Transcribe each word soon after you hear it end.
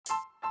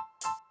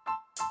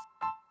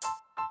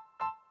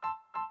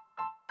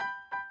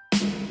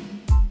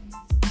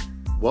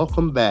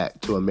Welcome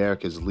back to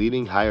America's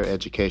leading higher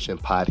education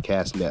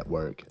podcast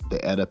network, the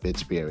EdUp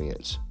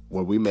Experience,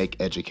 where we make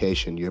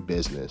education your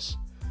business.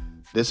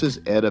 This is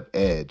EdUp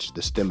Edge,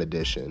 the STEM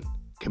edition,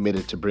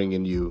 committed to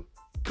bringing you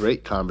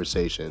great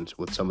conversations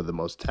with some of the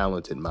most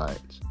talented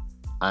minds.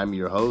 I'm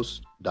your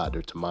host,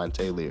 Dr.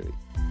 Tamonte Leary.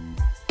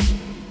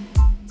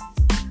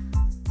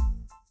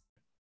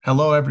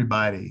 Hello,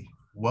 everybody.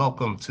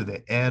 Welcome to the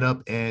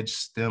EdUp Edge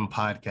STEM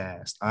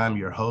podcast. I'm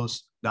your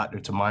host, Dr.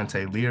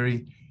 Tamonte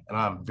Leary, and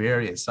I'm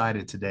very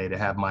excited today to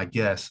have my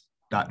guest,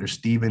 Dr.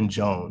 Stephen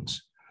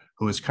Jones,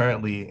 who is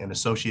currently an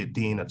Associate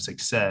Dean of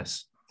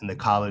Success in the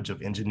College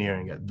of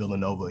Engineering at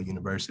Villanova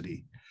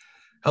University.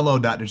 Hello,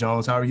 Dr.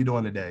 Jones. How are you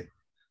doing today?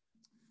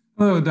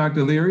 Hello,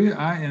 Dr. Leary.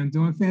 I am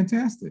doing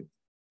fantastic.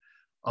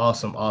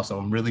 Awesome.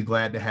 I'm really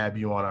glad to have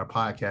you on our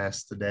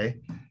podcast today.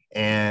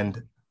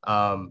 And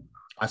I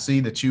see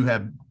that you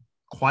have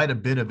quite a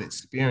bit of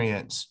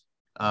experience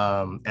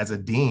as a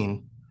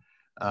dean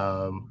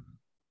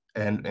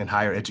and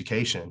higher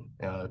education,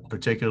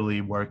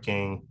 particularly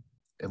working,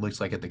 it looks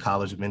like, at the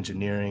College of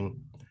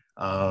Engineering,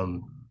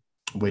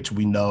 which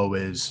we know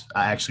is,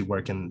 I actually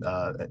work in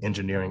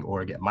engineering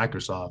org at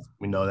Microsoft.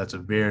 We know that's a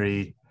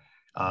very,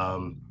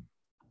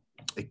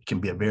 it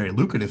can be a very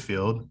lucrative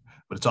field,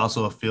 but it's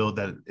also a field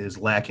that is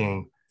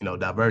lacking,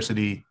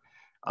 diversity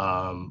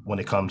when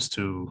it comes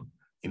to,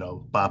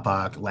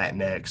 BIPOC,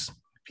 Latinx,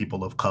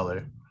 people of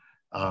color.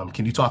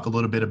 Can you talk a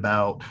little bit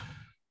about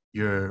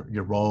your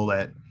role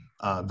at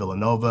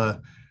Villanova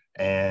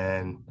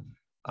and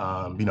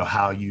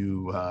how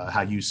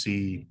you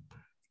see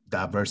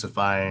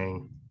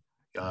diversifying,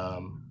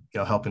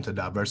 helping to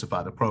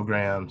diversify the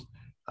programs,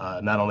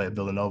 not only at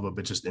Villanova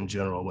but just in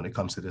general when it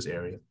comes to this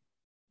area?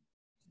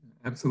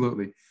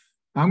 Absolutely.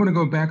 I'm going to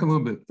go back a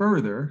little bit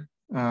further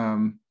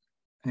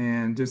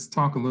and just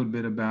talk a little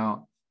bit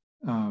about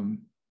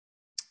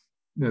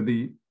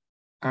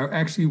I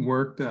actually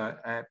worked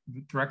at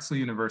Drexel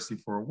University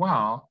for a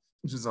while,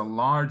 which is a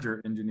larger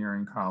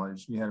engineering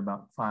college. We had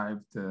about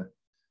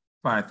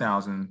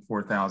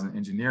 4,000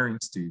 engineering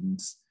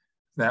students.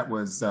 That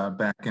was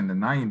back in the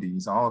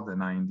 90s, all of the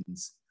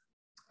 90s.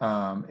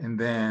 And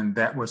then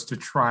that was to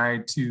try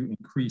to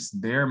increase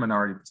their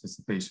minority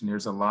participation.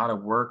 There's a lot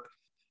of work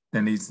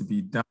that needs to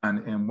be done.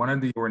 And one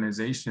of the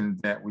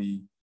organizations that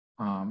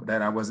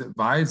I was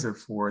advisor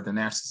for, the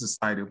National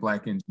Society of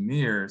Black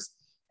Engineers,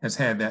 has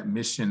had that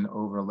mission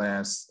over the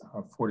last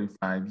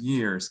 45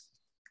 years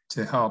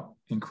to help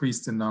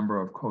increase the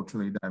number of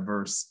culturally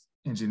diverse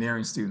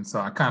engineering students. So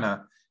I kind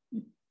of,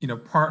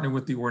 partnered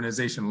with the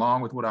organization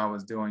along with what I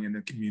was doing in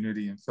the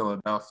community in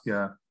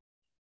Philadelphia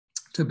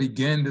to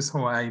begin this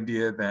whole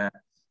idea that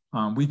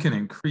we can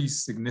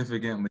increase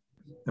significantly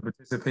the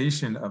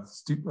participation of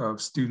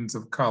students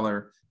of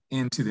color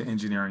into the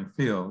engineering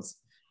fields.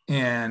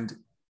 And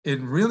it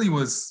really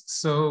was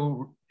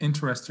so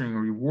interesting and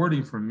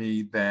rewarding for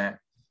me that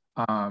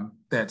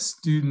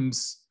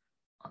students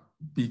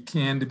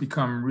began to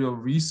become real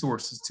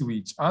resources to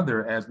each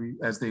other as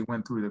they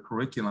went through the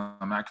curriculum.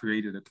 I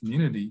created a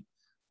community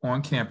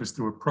on campus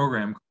through a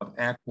program called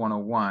ACT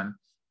 101,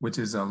 which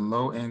is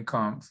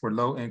low-income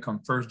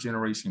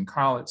first-generation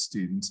college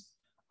students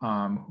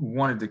who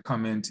wanted to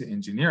come into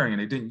engineering,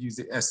 and they didn't use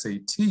the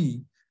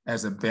SAT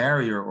as a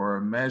barrier or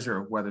a measure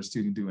of whether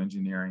students do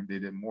engineering. They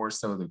did more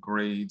so the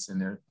grades and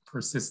their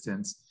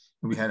persistence.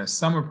 And we had a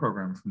summer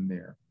program from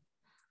there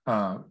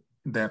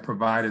that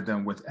provided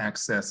them with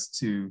access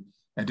to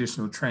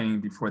additional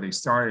training before they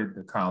started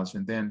the college.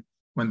 And then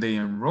when they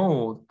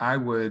enrolled, I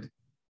would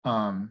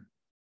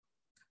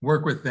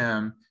work with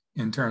them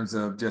in terms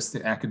of just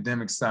the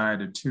academic side,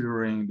 the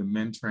tutoring, the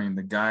mentoring,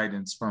 the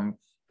guidance from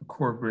the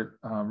corporate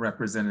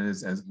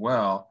representatives as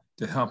well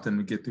to help them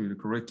to get through the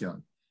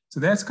curriculum. So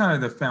that's kind of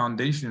the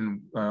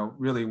foundation,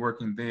 really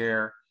working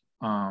there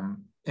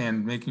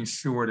and making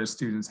sure that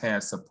students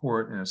had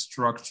support and a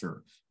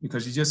structure,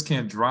 because you just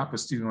can't drop a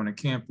student on a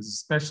campus,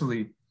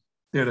 especially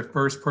they're the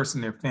first person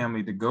in their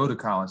family to go to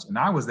college. And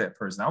I was that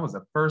person. I was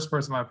the first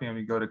person in my family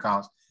to go to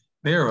college.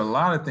 There are a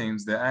lot of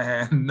things that I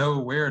had no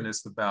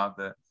awareness about,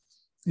 the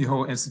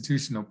whole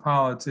institutional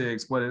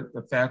politics, what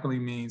the faculty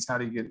means, how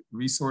to get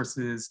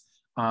resources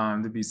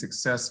to be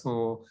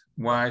successful,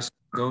 why I should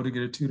go to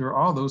get a tutor.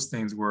 All those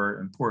things were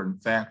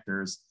important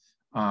factors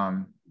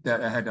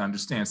that I had to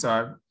understand.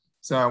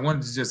 So I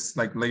wanted to just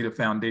lay the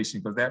foundation,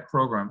 because that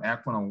program,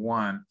 ACT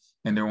 101,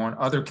 and they're on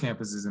other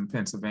campuses in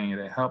Pennsylvania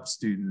that help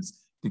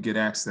students to get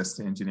access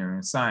to engineering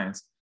and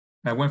science.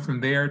 I went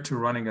from there to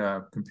running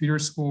a computer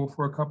school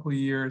for a couple of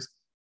years.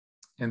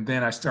 And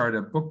then I started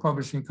a book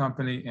publishing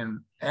company. And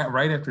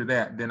right after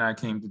that, then I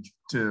came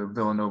to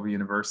Villanova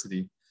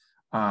University.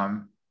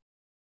 And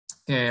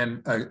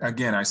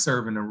again, I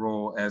serve in the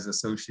role as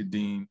Associate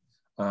Dean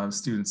of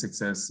Student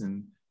Success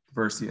and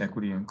Diversity,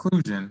 Equity, and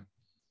Inclusion,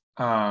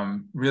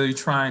 really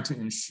trying to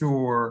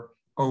ensure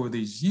over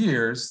these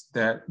years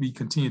that we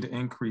continue to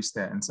increase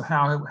that. And so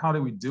how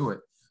do we do it?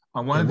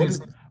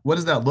 What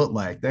does that look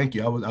like? Thank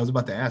you. I was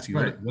about to ask you,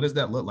 right. What does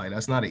that look like?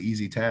 That's not an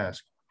easy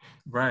task.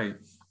 Right.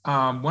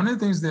 One of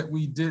the things that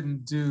we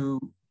didn't do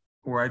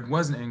or I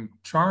wasn't in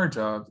charge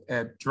of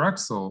at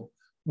Drexel,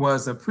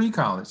 was a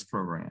pre-college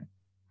program.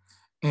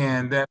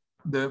 And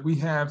we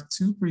have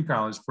two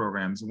pre-college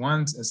programs.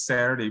 One's a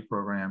Saturday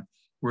program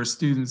where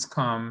students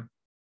come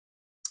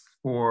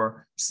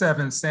for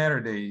 7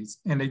 Saturdays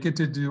and they get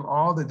to do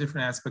all the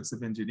different aspects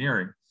of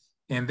engineering.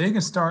 And they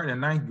can start in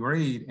 9th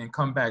grade and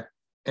come back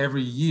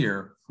every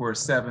year for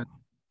 7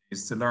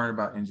 days to learn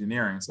about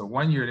engineering. So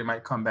one year they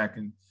might come back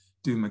and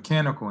do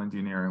mechanical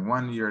engineering.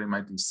 One year they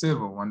might do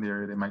civil. One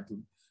year they might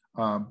do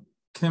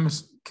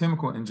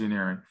chemical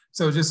engineering.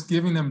 So just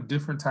giving them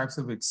different types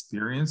of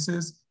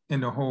experiences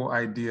and the whole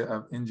idea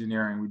of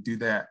engineering. We do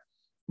that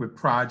with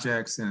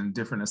projects and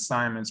different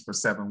assignments for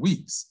 7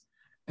 weeks.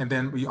 And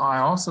then I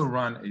also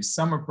run a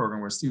summer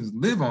program where students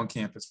live on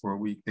campus for a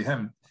week.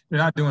 They're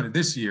not doing it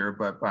this year,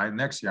 but by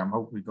next year, I'm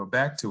hoping we go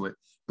back to it.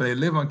 But they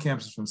live on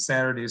campus from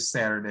Saturday to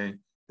Saturday.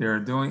 They're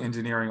doing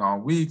engineering all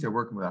week. They're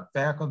working with our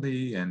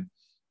faculty, and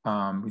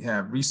we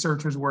have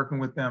researchers working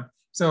with them.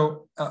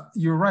 So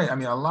you're right. I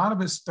mean, a lot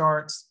of it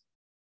starts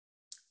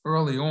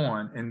early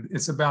on, and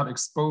it's about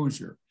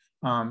exposure.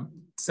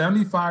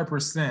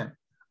 75%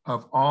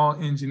 of all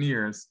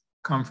engineers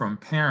come from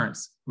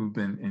parents who've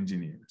been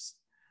engineers.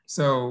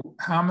 So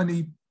how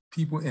many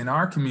people in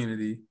our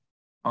community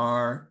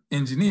are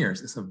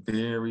engineers? It's a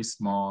very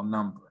small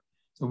number.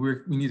 So we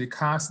need to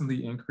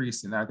constantly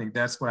increase, and I think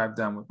that's what I've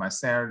done with my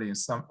Saturday and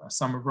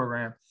summer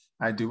program.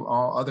 I do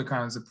all other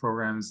kinds of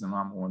programs, and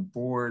I'm on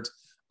boards.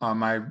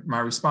 My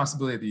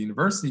responsibility at the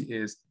university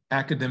is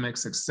academic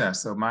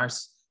success. So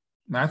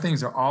my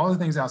things are all the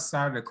things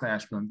outside of the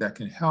classroom that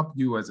can help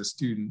you as a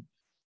student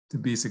to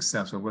be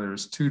successful, whether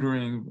it's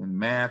tutoring and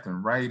math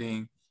and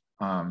writing,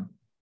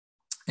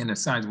 and the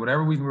science,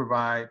 whatever we can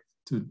provide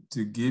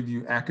to give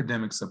you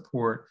academic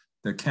support,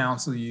 to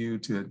counsel you,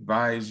 to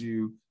advise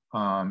you,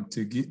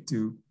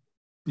 to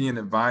be an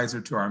advisor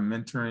to our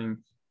mentoring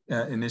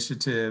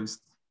initiatives,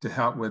 to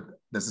help with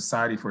the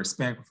Society for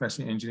Hispanic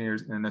Professional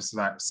Engineers and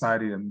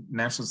the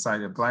National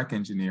Society of Black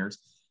Engineers.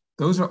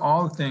 Those are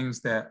all the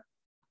things that,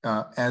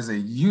 as a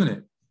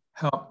unit,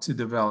 help to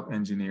develop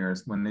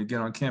engineers. When they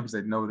get on campus,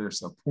 they know they're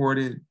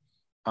supported,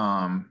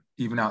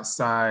 even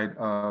outside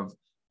of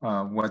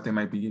what they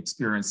might be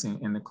experiencing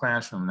in the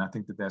classroom. And I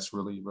think that that's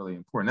really, really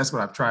important. That's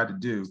what I've tried to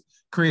do,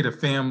 create a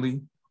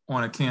family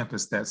on a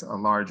campus that's a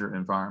larger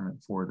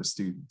environment for the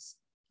students.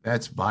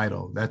 That's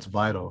vital. That's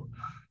vital.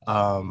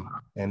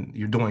 And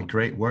you're doing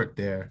great work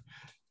there.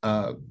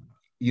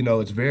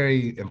 It's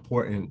very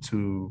important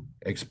to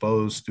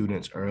expose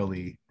students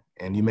early.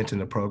 And you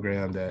mentioned a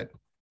program that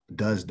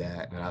does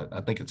that. And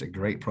I think it's a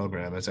great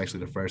program. It's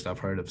actually the first I've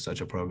heard of such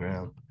a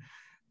program.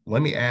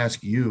 Let me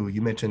ask you,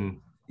 you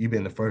mentioned you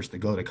being the first to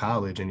go to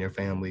college in your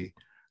family.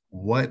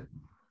 What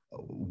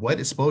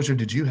exposure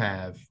did you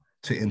have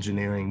to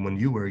engineering when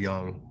you were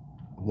young?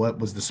 What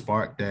was the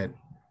spark that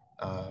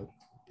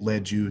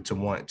led you to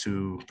want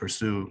to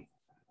pursue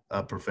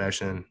a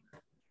profession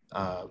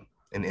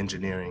in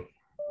engineering?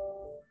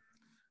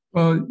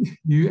 Well,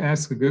 you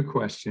asked a good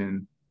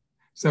question.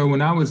 So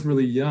when I was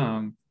really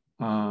young,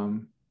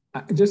 when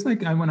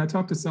I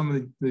talk to some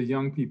of the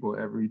young people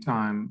every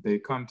time they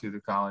come to the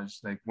college,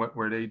 like what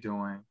were they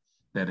doing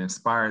that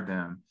inspired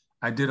them?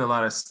 I did a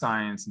lot of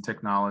science and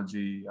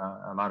technology,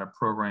 a lot of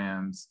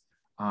programs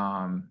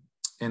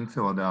in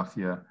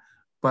Philadelphia,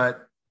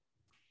 but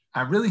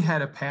I really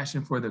had a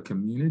passion for the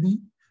community,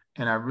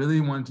 and I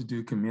really wanted to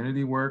do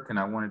community work, and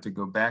I wanted to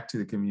go back to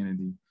the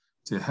community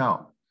to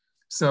help.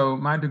 So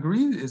my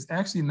degree is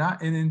actually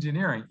not in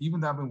engineering, even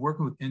though I've been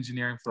working with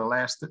engineering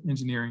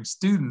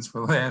students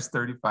for the last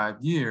 35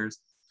 years.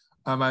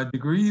 My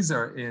degrees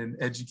are in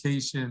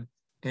education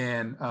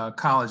and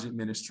college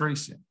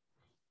administration,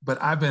 but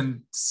I've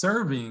been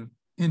serving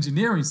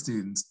engineering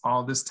students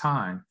all this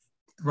time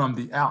from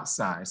the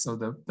outside. So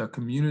the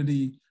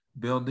community,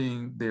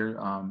 building their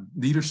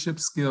leadership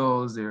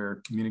skills,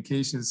 their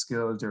communication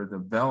skills, their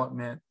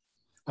development,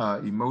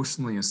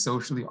 emotionally and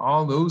socially,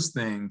 all those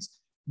things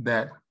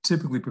that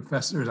typically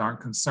professors aren't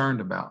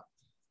concerned about.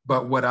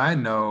 But what I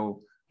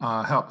know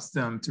helps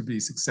them to be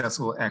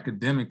successful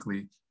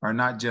academically are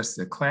not just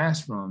the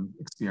classroom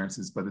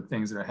experiences, but the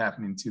things that are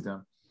happening to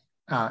them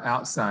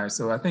outside.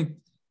 So I think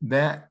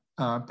that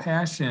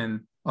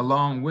passion,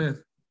 along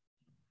with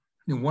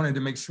wanting to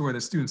make sure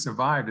that students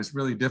survive this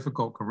really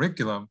difficult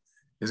curriculum,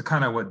 is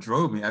kind of what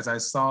drove me as I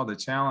saw the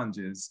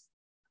challenges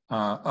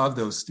of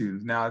those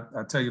students. Now,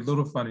 I'll tell you a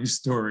little funny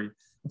story.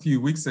 A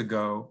few weeks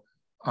ago,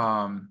 we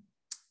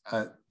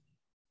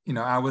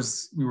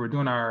were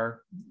doing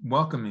our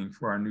welcoming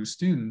for our new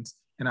students,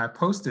 and I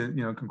posted,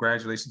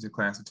 congratulations to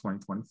class of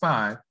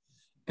 2025.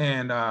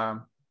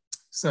 And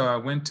so I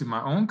went to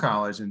my own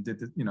college and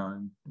did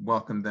and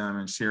welcomed them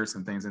and shared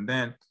some things. And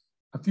then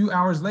a few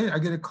hours later, I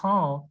get a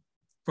call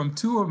from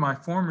 2 of my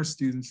former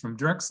students from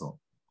Drexel.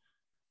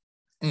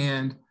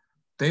 And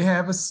they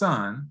have a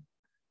son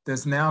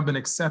that's now been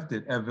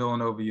accepted at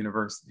Villanova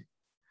University.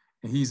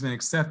 And he's been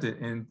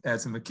accepted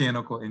as a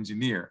mechanical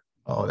engineer.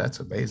 Oh, that's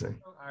amazing.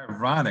 So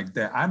ironic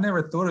that I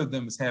never thought of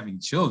them as having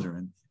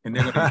children. And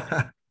they're going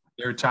to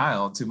their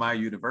child to my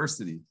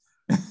university.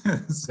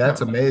 That's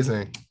So,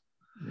 amazing.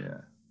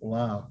 yeah.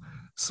 Wow.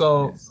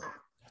 So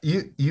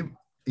Yes.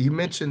 you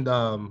mentioned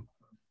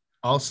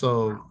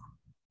also,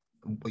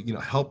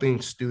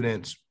 helping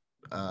students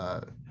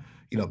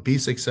be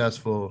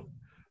successful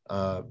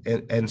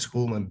in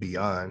school and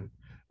beyond.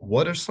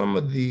 What are some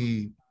of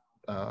the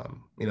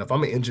if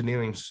I'm an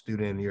engineering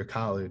student in your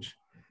college,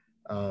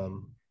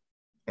 um,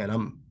 and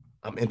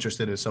I'm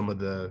interested in some of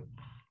the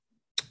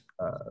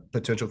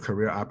potential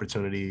career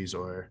opportunities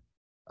or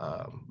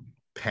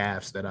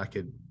paths that I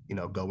could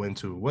go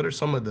into, what are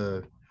some of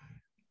the,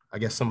 I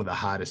guess, some of the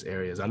hottest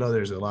areas? I know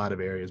there's a lot of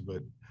areas,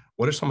 but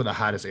what are some of the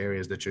hottest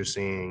areas that you're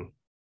seeing,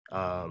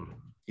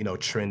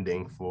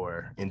 trending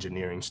for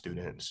engineering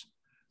students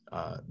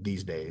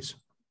these days?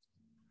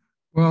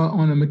 Well,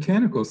 on the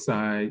mechanical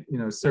side,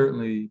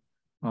 certainly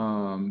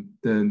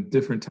the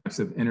different types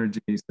of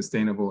energy,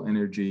 sustainable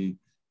energy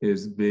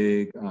is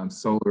big.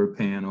 Solar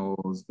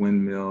panels,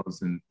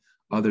 windmills, and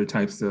other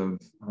types of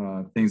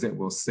things that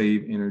will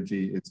save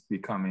energy is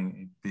becoming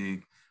a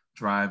big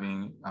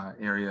driving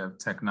area of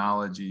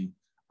technology.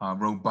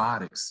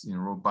 Robotics,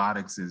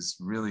 robotics is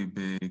really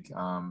big,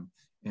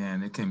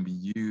 and it can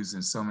be used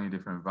in so many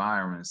different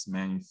environments.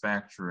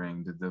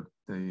 Manufacturing,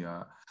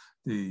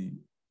 the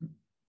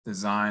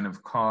design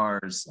of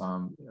cars,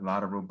 a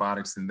lot of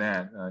robotics in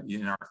that.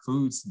 In our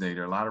foods today,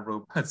 there are a lot of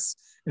robots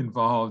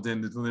involved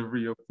in the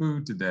delivery of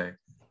food today.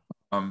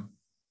 Um,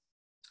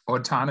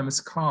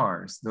 Autonomous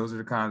cars, those are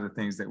the kinds of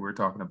things that we're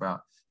talking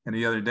about. And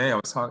the other day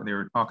they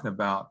were talking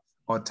about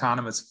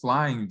autonomous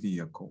flying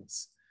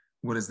vehicles.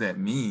 What does that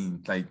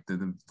mean? Like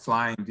the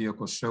flying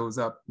vehicle shows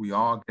up, we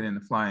all get in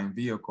the flying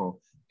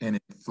vehicle and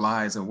it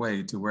flies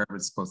away to wherever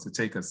it's supposed to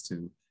take us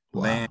to.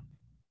 Wow. Land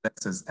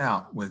lets us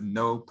out with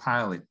no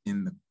pilot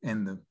in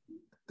the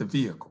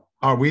vehicle.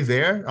 Are we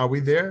there? Are we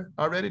there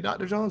already,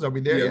 Dr. Jones? Are we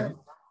there Yeah, yet?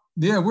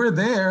 yeah, we're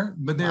there,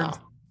 but they're Wow.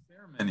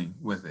 experimenting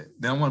with it.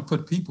 They don't want to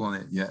put people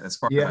in it yet, as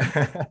far as I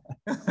Yeah.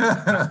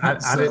 know. I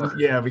So, didn't,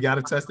 yeah, we got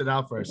to test it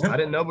out first. I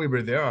didn't know we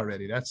were there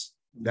already. That's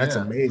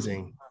yeah,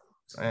 amazing.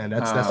 And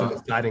that's some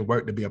exciting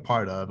work to be a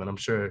part of. And I'm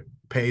sure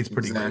pays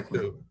pretty good exactly.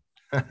 too.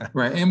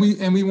 Right, and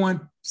we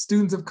want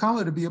students of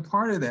color to be a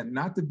part of that,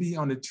 not to be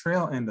on the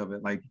trail end of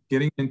it, like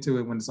getting into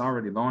it when it's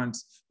already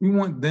launched. We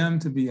want them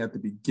to be at the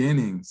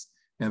beginnings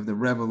of the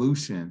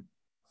revolution.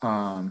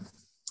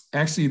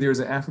 Actually, there's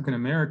an African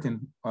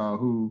American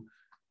who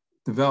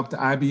developed the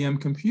IBM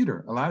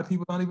computer. A lot of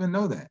people don't even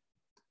know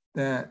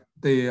that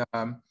the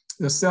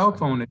cell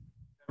phone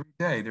every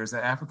day. There's an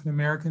African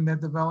American that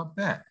developed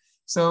that.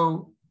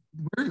 So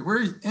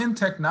we're in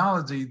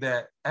technology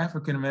that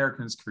African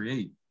Americans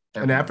create.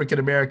 An African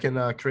American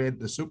created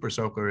the Super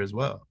Soaker as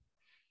well.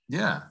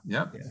 Yeah,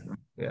 yep. Yeah,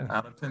 yeah.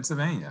 Out of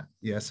Pennsylvania.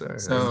 Yes, sir.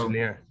 So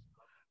engineer.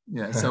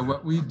 yeah. So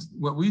what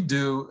we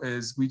do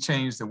is we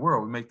change the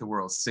world. We make the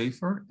world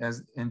safer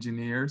as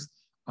engineers.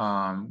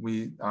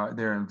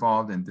 They're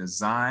involved in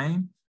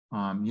design.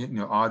 All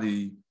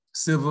the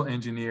civil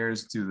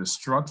engineers do the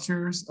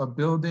structures of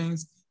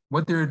buildings.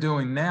 What they're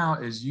doing now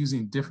is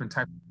using different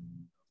types.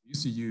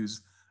 Used to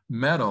use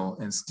metal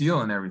and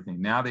steel and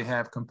everything. Now they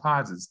have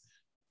composites.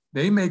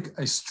 They make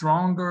a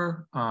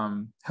stronger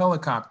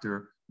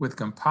helicopter with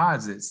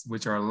composites,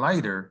 which are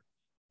lighter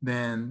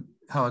than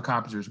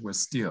helicopters with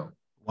steel.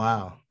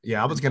 Wow.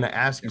 Yeah, I was gonna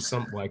ask you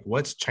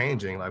what's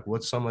changing, like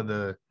what's some of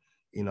the,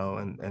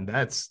 and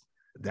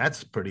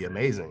that's pretty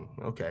amazing.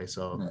 Okay,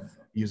 so Yeah.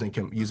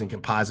 using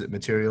composite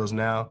materials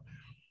now.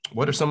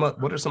 What are some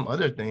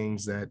other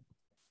things that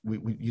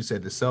you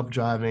said, the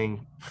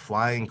self-driving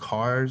flying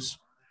cars?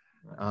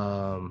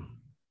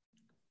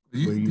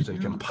 We're using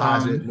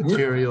composite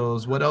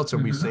materials. What else are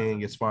we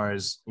seeing as far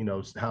as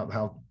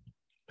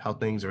how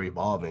things are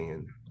evolving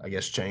and I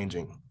guess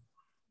changing?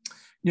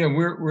 Yeah,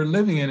 we're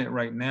living in it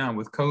right now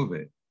with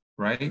COVID,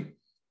 right?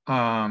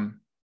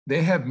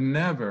 They have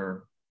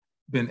never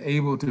been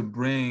able to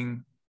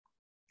bring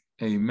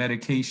a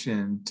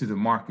medication to the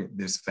market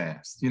this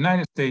fast. The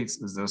United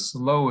States is the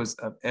slowest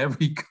of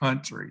every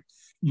country.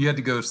 You had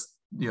to go,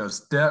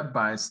 step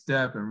by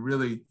step and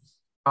really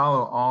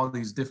follow all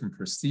these different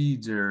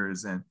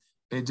procedures, and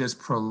it just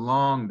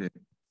prolonged it.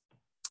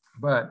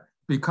 But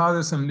because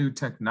of some new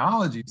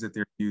technologies that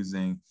they're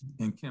using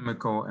in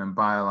chemical and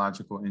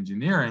biological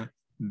engineering,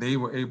 they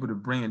were able to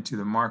bring it to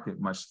the market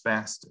much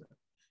faster.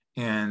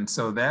 And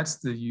so that's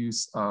the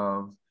use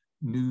of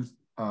new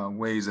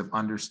ways of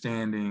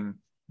understanding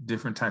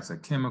different types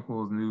of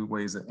chemicals, new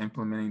ways of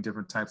implementing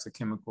different types of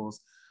chemicals.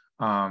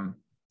 And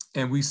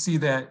we see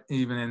that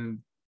even in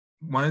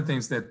one of the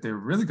things that they're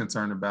really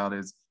concerned about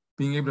is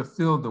being able to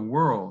fill the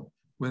world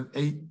with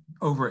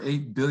over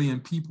 8 billion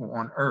people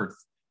on Earth.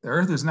 The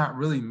Earth is not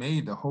really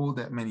made to hold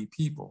that many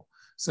people.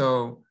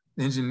 So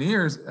the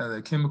engineers,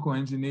 the chemical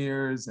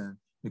engineers and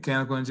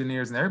mechanical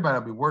engineers, and everybody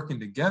will be working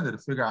together to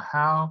figure out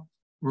how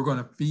we're going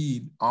to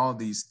feed all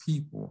these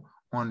people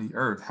on the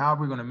Earth. How are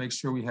we going to make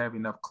sure we have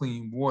enough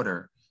clean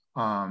water?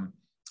 And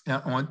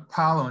on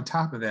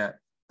top of that,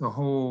 the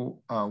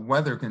whole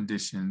weather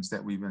conditions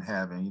that we've been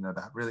having,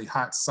 the really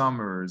hot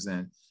summers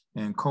and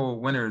and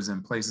cold winters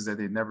in places that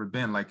they've never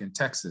been, like in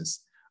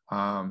Texas.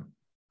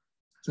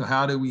 So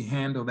how do we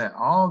handle that?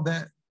 All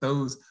that,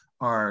 those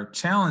are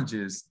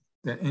challenges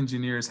that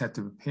engineers have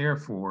to prepare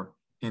for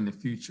in the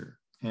future,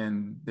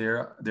 and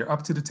they're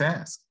up to the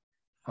task.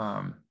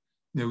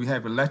 We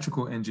have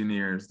electrical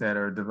engineers that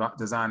are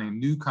designing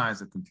new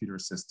kinds of computer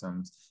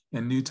systems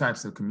and new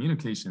types of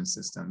communication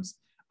systems,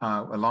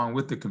 along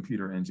with the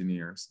computer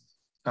engineers.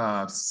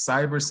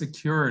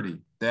 Cybersecurity,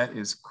 that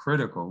is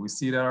critical. We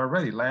see that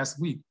already. Last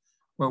week,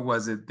 what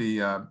was it?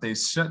 They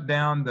shut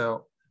down the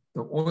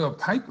oil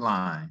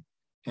pipeline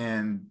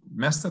and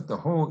messed up the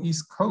whole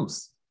East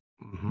Coast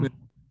with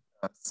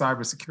a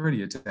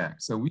cybersecurity attack.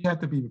 So we have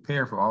to be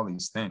prepared for all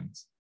these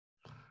things.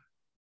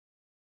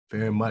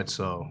 Very much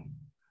so.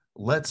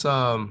 Let's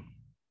that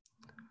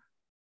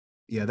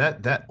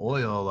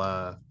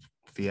oil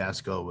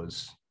fiasco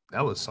was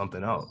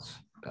something else.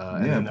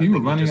 And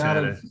people running out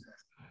of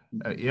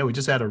we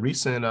just had a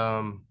recent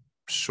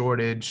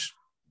shortage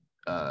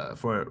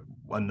for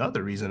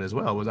another reason as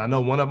well. I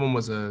know one of them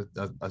was a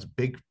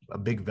big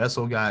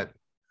vessel got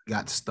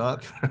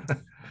stuck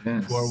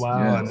for a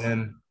while,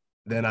 and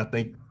then I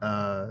think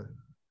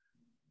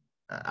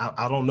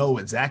I don't know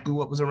exactly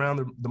what was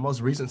around the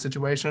most recent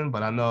situation,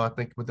 but I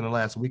think within the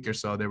last week or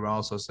so, they were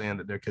also saying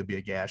that there could be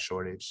a gas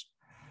shortage.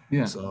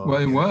 Yeah, so,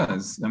 well, it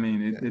was. I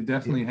mean, it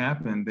definitely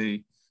happened.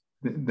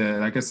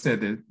 Like I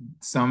said,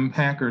 some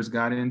hackers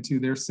got into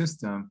their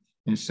system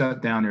and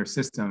shut down their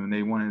system, and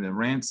they wanted a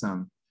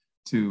ransom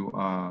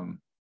to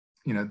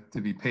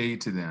be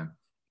paid to them.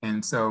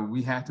 And so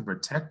we have to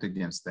protect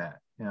against that.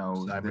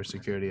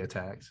 Cybersecurity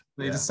attacks.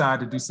 They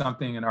decide to do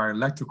something in our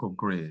electrical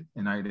grid,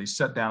 and they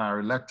shut down our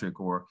electric,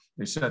 or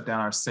they shut down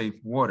our safe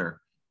water.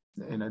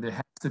 There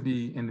has to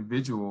be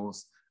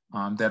individuals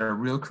that are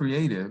real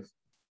creative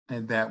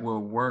and that will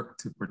work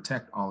to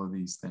protect all of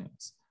these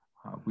things.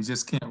 We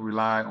just can't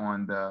rely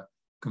on the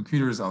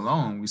computers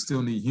alone. We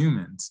still need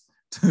humans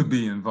to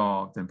be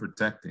involved in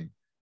protecting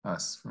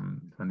us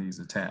from these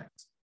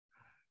attacks.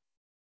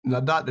 Now,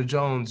 Dr.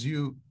 Jones,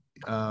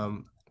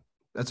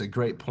 that's a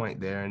great point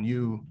there. And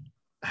you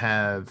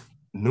have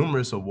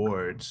numerous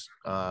awards.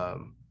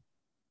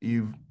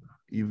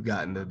 You've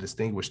gotten the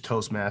Distinguished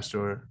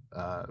Toastmaster,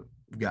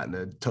 you've gotten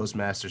the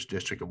Toastmasters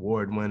District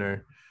Award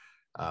winner.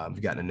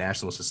 You've gotten the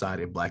National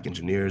Society of Black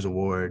Engineers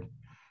Award.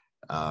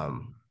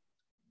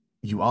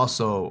 You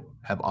also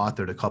have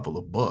authored a couple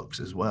of books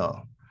as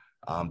well.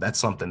 That's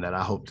something that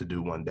I hope to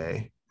do one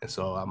day. And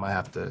so I might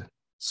have to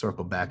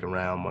circle back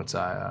around once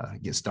I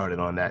get started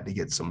on that to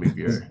get some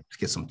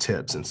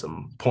tips and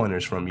some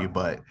pointers from you.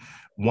 But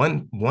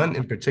one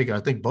in particular,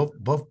 I think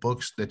both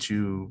books that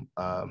you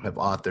have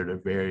authored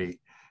are very,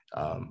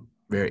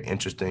 very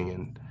interesting,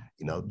 and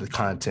the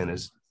content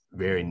is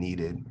very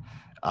needed.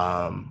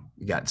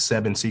 You got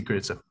 7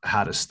 Secrets of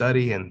How to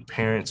Study and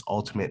Parents'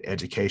 Ultimate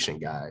Education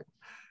Guide.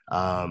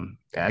 I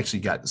actually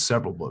got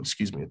several books,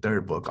 a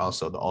third book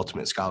also, The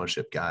Ultimate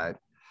Scholarship Guide.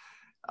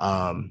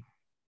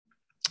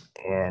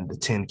 And the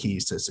 10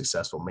 Keys to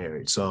Successful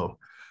Marriage. So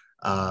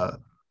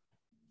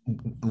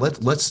let's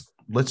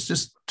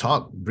just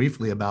talk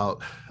briefly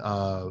about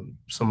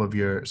some of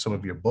your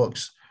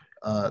books.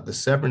 The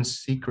 7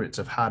 Secrets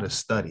of How to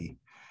Study.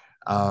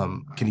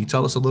 Can you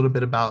tell us a little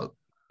bit about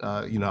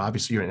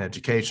obviously you're in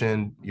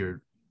education,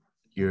 you're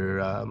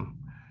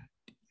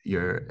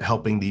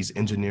helping these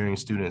engineering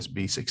students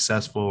be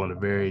successful in a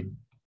very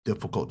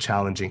difficult,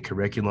 challenging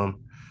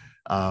curriculum.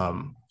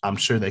 I'm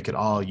sure they could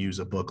all use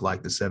a book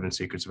like The 7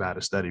 Secrets of How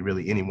to Study.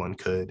 Really, anyone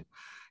could.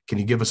 Can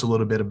you give us a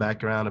little bit of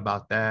background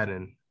about that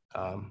and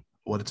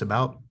what it's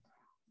about?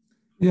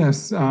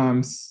 Yes.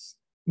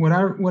 What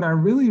I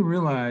really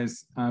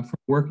realized from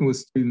working with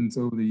students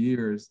over the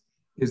years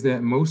is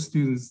that most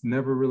students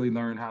never really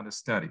learn how to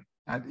study.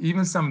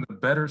 Even some of the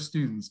better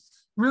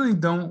students really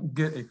don't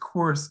get a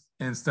course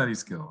in study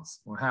skills,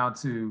 or how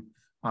to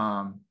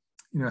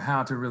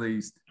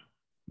really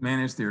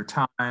manage their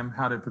time,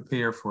 how to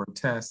prepare for a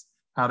test,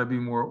 how to be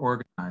more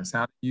organized,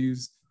 how to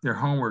use their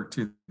homework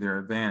to their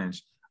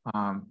advantage,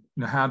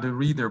 how to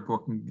read their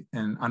book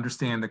and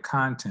understand the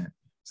content.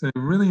 So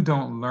they really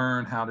don't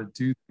learn how to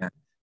do that.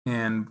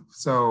 And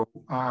so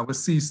I would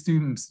see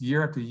students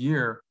year after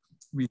year.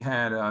 We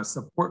had a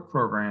support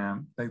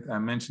program, like I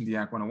mentioned, the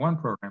Act 101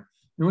 program.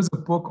 There was a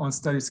book on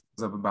study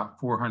skills of about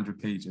 400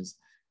 pages.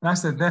 And I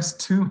said, that's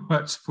too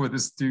much for the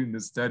student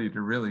to study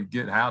to really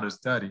get how to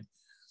study.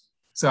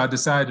 So I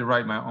decided to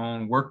write my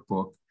own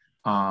workbook.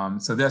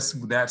 So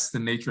that's the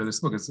nature of this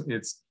book.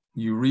 It's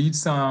you read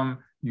some,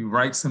 you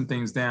write some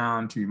things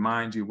down to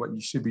remind you what you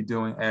should be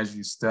doing as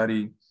you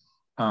study.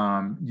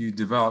 You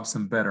develop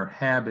some better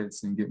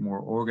habits and get more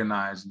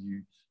organized.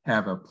 You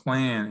have a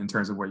plan in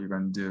terms of what you're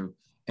going to do.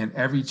 And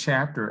every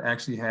chapter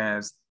actually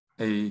has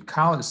a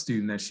college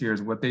student that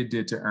shares what they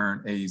did to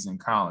earn A's in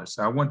college.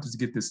 So I wanted to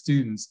get the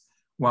students,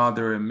 while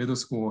they're in middle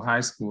school,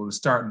 high school, to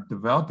start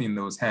developing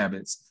those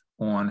habits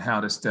on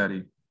how to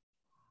study,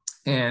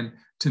 and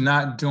to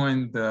not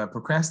join the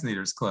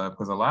procrastinators club,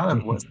 because a lot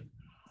of what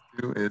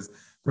we do is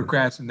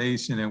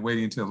procrastination and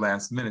waiting until the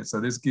last minute. So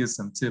this gives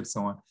some tips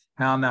on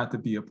how not to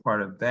be a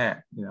part of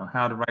that,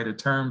 how to write a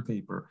term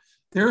paper.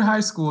 There are high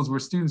schools where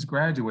students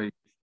graduate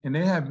and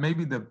they have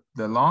maybe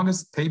the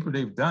longest paper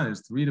they've done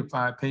is 3 to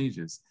 5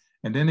 pages.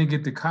 And then they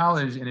get to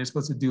college and they're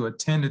supposed to do a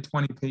 10 to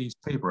 20 page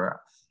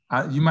paper.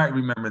 You might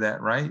remember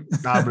that, right?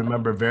 I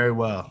remember very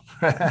well.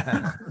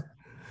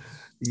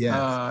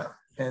 Yeah.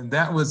 And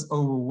that was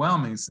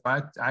overwhelming. So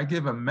I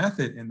give a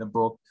method in the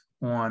book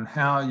on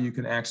how you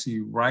can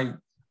actually write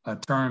a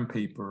term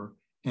paper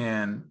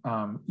and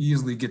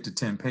easily get to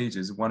 10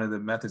 pages. One of the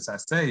methods I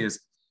say is,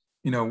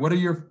 what are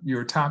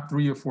your top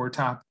 3 or 4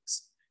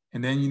 topics?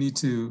 And then you need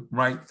to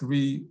write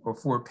 3 or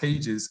 4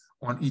 pages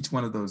on each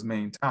one of those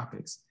main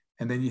topics.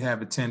 And then you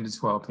have a 10 to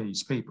 12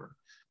 page paper.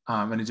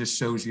 And it just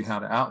shows you how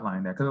to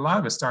outline that. Because a lot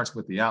of it starts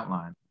with the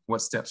outline.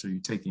 What steps are you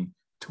taking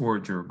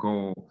towards your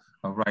goal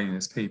of writing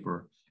this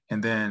paper?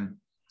 And then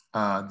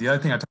the other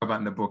thing I talk about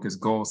in the book is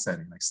goal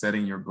setting, like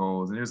setting your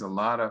goals. And there's a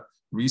lot of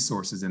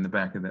resources in the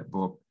back of that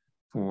book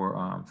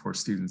for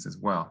students as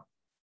well.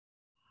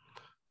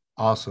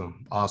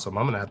 Awesome. I'm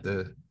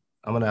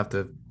gonna have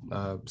to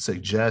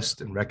suggest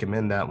and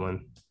recommend that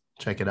one.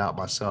 Check it out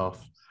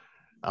myself.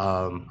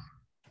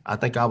 I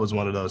think I was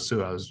one of those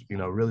too. I was,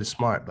 really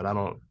smart, but I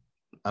don't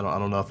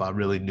know if I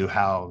really knew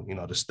how,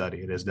 to study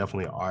it. There's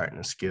definitely an art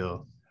and a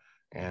skill.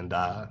 And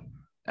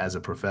as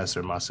a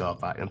professor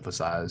myself, I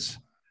emphasize,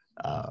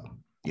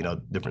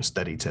 different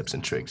study tips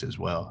and tricks as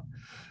well.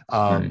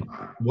 Right.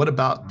 What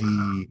about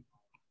the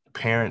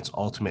Parents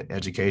Ultimate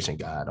Education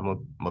Guide?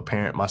 I'm a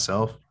parent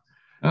myself.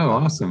 Oh,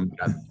 awesome.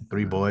 Got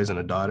 3 boys and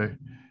a daughter.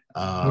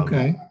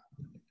 Okay.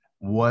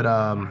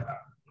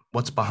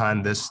 What's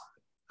behind this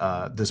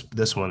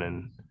one,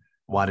 and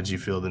why did you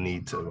feel the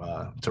need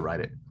to write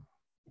it?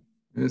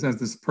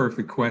 This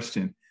perfect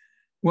question.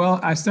 Well,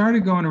 I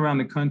started going around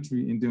the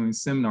country and doing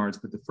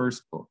seminars with the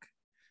first book.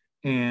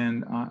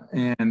 And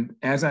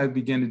as I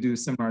began to do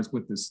seminars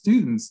with the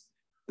students,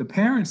 the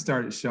parents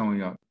started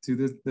showing up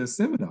to the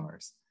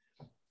seminars.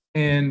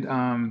 And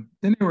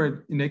then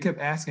they kept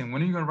asking,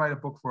 when are you going to write a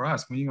book for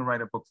us? When are you going to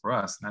write a book for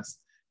us? And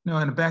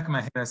in the back of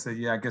my head, I said,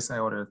 yeah, I guess I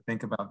ought to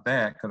think about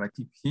that because I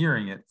keep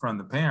hearing it from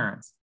the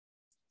parents.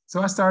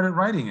 So I started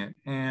writing it.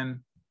 And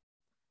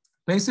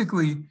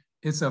basically,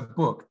 it's a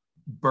book,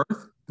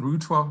 birth through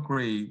 12th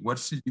grade. What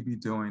should you be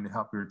doing to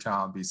help your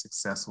child be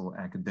successful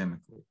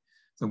academically?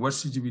 So what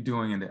should you be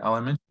doing in the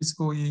elementary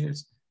school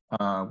years,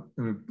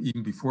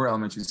 even before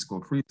elementary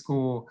school,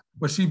 preschool?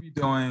 What should you be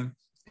doing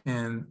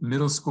in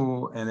middle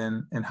school and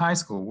then in high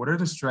school? What are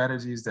the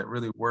strategies that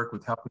really work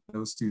with helping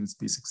those students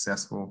be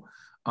successful?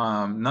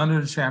 None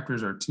of the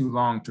chapters are too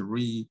long to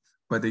read,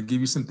 but they give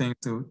you some things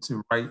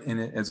to write in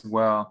it as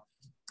well.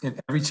 And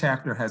every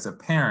chapter has a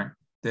parent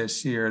that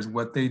shares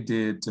what they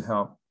did to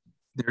help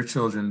their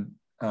children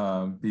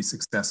be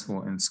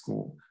successful in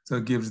school. So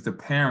it gives the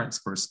parents'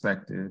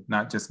 perspective,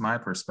 not just my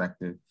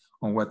perspective,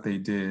 on what they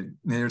did.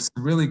 And there's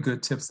some really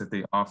good tips that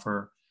they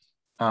offer.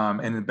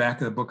 In the back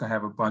of the book, I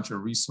have a bunch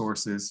of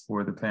resources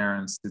for the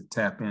parents to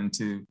tap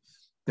into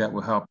that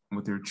will help them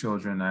with their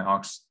children.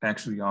 I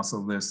actually also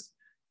list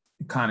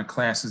the kind of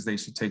classes they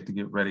should take to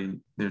get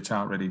their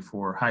child ready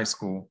for high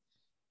school,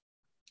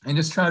 and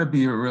just try to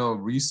be a real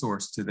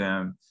resource to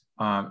them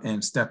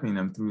and stepping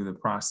them through the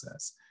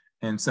process.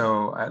 And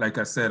so, like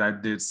I said, I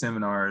did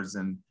seminars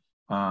and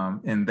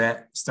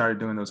that started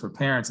doing those for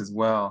parents as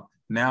well.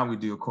 Now we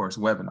do, of course,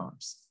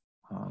 webinars.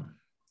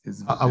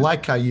 I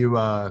like how you,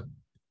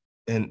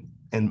 in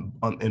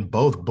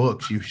both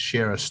books, you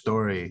share a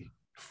story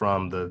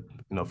from the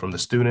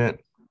student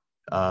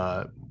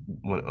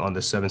on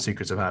the 7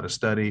 Secrets of How to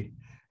Study,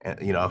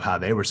 and of how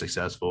they were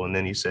successful. And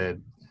then you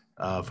said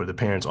for the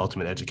Parents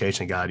Ultimate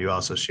Education Guide, you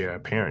also share a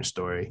parent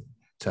story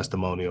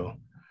testimonial,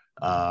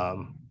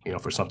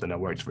 for something that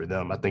works for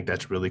them. I think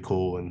that's really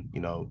cool and,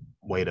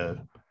 way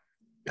to,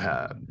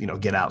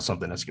 get out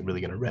something that's really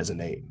going to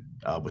resonate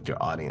with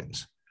your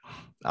audience.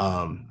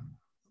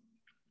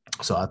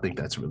 So I think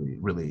that's really,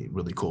 really,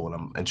 really cool. And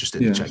I'm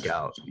interested to check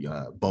out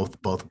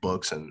both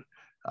books and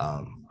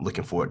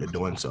looking forward to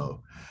doing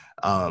so.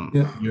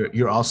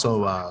 You're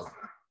also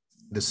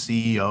the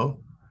CEO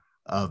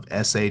of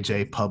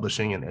SAJ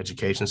Publishing and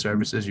Education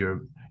Services.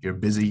 You're a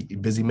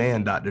busy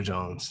man, Dr.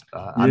 Jones.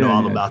 I know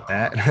all about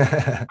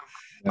that.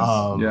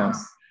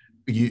 Yes.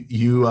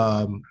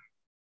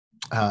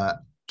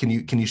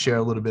 Can you share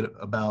a little bit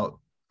about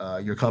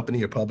your company,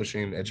 your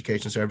publishing and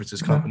education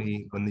services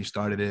company, when you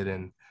started it,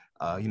 and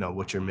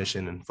what your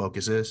mission and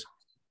focus is?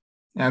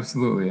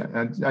 Absolutely.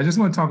 I just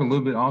want to talk a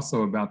little bit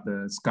also about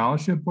the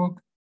scholarship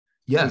book.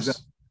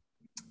 Yes,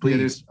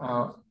 please.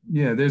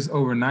 There's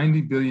over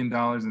 $90 billion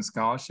in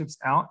scholarships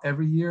out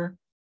every year.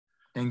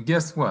 And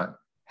guess what?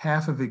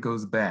 Half of it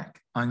goes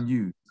back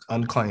unused.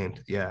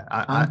 Unclaimed. Yeah.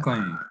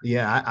 Unclaimed.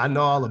 I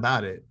know all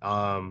about it.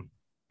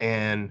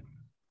 And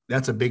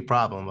that's a big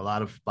problem. A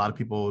lot of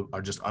people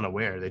are just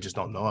unaware. They just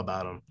don't know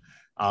about them.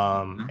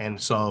 And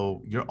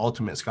so your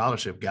Ultimate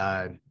Scholarship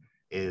Guide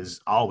is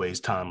always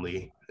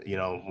timely,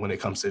 when it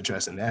comes to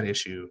addressing that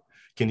issue.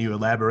 Can you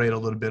elaborate a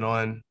little bit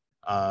on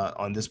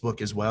this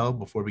book as well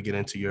before we get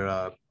into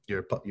your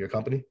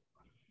company?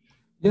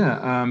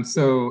 Yeah,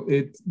 so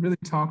it really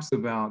talks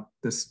about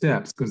the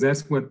steps because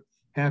that's what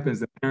happens.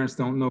 The parents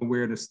don't know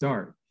where to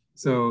start.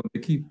 So they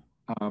keep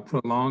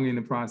prolonging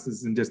the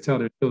process and just tell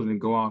their children to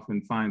go off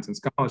and find some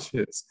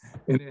scholarships.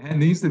 And it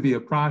needs to be a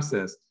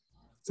process.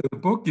 So the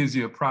book gives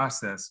you a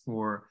process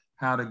for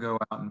how to go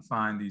out and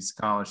find these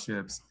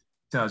scholarships,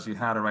 tells you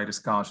how to write a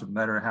scholarship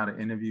letter, how to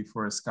interview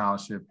for a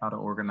scholarship, how to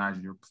organize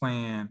your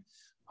plan.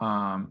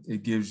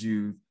 It gives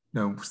you,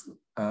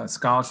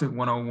 scholarship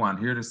 101.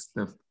 Here are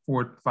the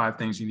 4 or 5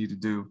 things you need to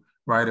do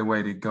right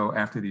away to go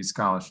after these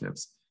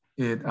scholarships.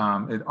 It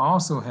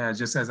also has,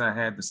 just as I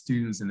had the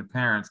students and the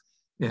parents,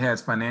 it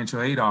has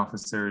financial aid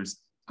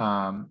officers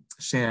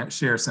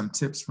share some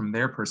tips from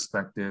their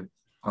perspective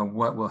of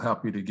what will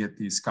help you to get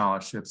these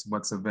scholarships,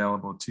 what's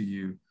available to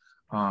you.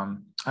 I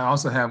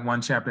also have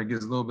one chapter that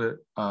gives a little bit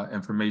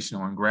information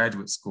on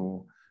graduate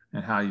school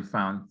and how you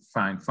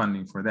find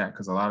funding for that,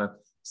 because there are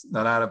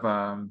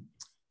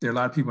a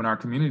lot of people in our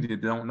community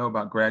that don't know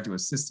about graduate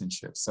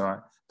assistantships. So I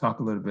talk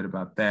a little bit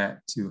about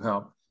that to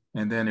help.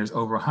 And then there's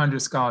over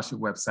 100 scholarship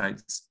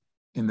websites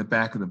in the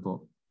back of the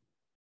book.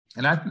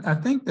 And I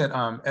think that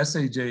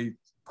SAJ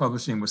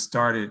Publishing was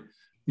started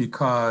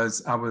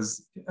because I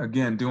was,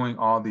 again, doing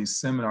all these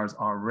seminars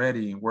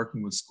already and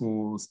working with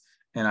schools,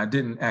 and I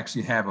didn't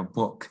actually have a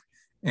book.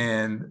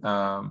 And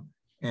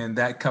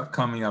that kept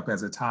coming up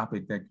as a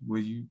topic that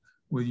will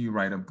you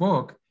write a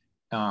book?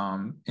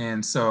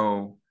 And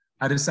so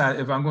I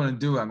decided if I'm going to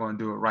do it, I'm going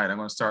to do it right. I'm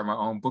going to start my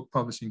own book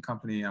publishing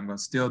company. I'm going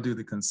to still do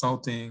the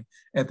consulting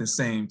at the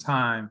same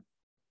time.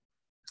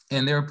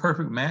 And they're a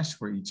perfect match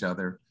for each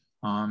other.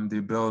 The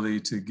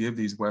ability to give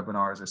these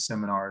webinars or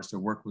seminars, to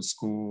work with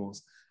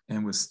schools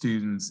and with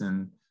students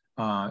and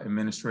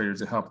administrators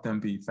to help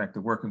them be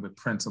effective, working with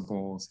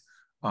principals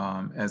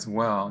as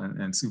well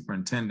and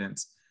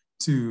superintendents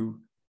to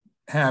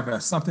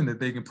have something that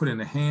they can put in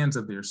the hands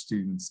of their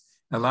students.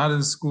 A lot of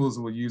the schools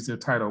will use their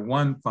Title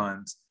I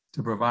funds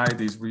to provide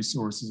these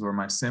resources or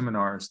my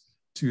seminars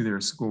to their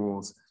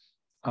schools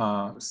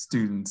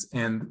students.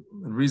 And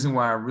the reason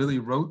why I really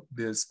wrote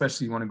this,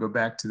 especially you want to go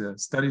back to the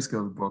study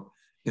skills book,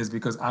 is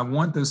because I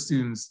want those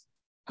students,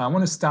 I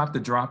want to stop the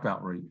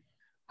dropout rate.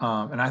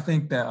 And I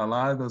think that a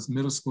lot of those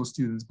middle school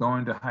students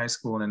going to high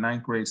school in the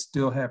 9th grade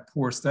still have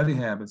poor study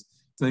habits.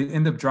 So they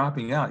end up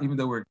dropping out, even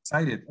though we're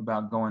excited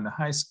about going to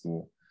high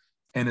school.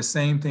 And the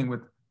same thing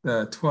with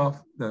the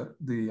 12th,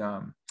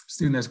 the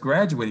student that's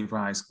graduating from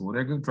high school.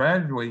 They're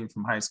graduating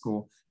from high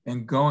school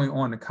and going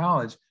on to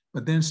college,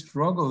 but then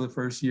struggle the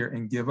first year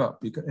and give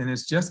up. And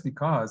it's just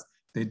because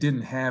they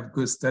didn't have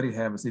good study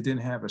habits. They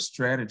didn't have a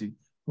strategy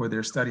for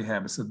their study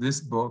habits. So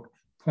this book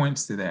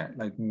points to that.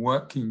 Like,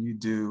 what can you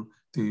do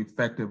to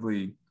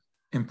effectively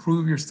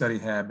improve your study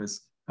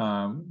habits,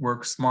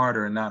 work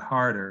smarter and not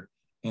harder,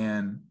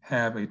 and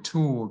have a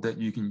tool that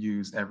you can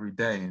use every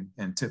day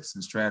and tips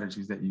and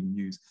strategies that you can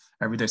use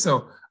every day.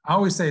 So I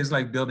always say it's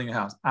like building a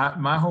house.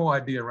 My whole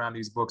idea around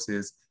these books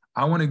is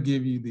I want to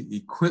give you the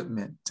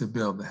equipment to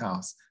build the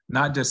house,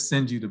 not just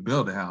send you to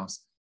build a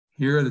house.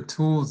 Here are the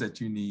tools that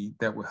you need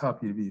that will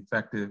help you to be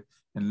effective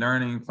in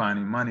learning,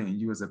 finding money, and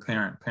you as a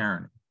parent,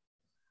 parenting.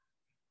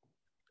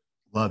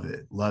 Love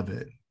it. Love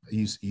it.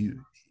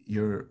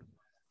 You're,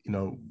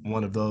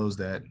 one of those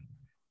that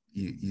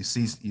you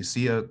see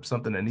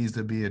something that needs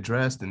to be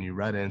addressed and you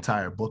write an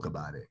entire book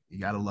about it. You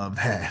got to love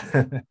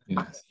that.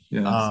 Yes.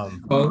 Yes.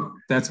 Well,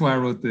 that's why I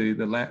wrote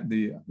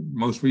the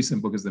most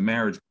recent book is the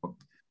marriage book.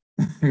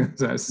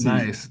 I see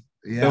nice.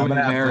 Yeah. So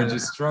many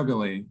marriages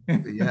struggling.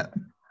 Yeah.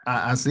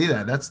 I see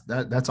that.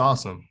 That's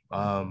awesome.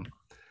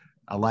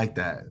 I like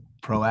that.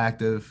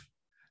 Proactive,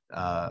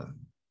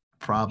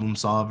 problem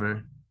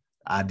solver,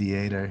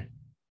 ideator.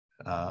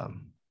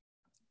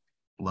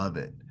 Love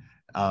it.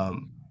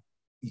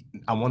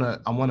 I want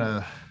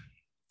to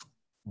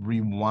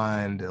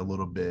rewind a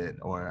little bit,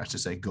 or I should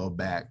say go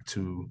back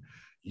to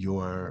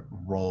your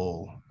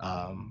role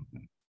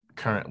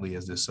currently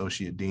as the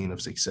Associate Dean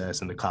of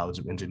Success in the College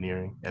of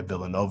Engineering at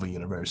Villanova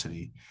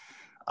University.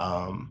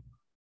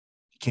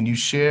 Can you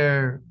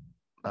share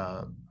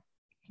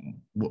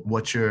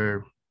what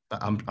your,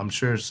 I'm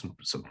sure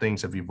some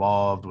things have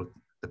evolved with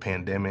the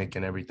pandemic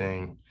and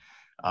everything.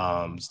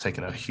 It's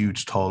taken a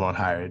huge toll on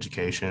higher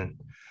education.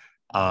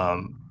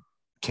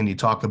 Can you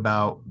talk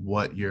about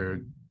what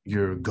your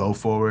go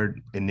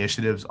forward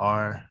initiatives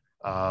are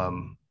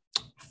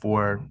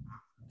for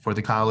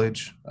the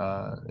college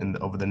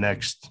over the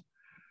next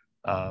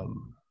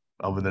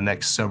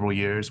several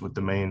years, with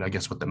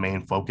what the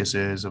main focus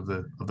is of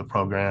the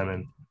program,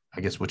 and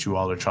I guess what you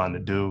all are trying to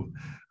do.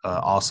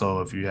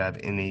 Also, if you have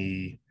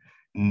any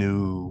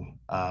new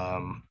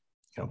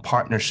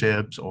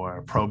partnerships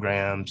or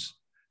programs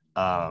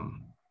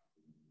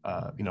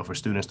for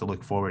students to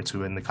look forward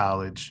to in the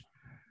college.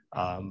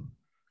 Can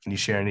you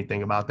share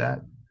anything about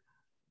that?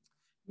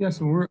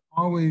 Yes, we're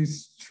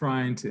always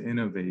trying to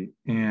innovate.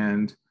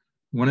 And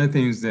one of the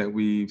things that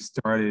we've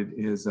started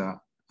is a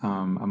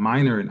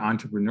minor in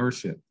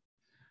entrepreneurship.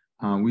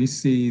 We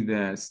see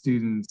that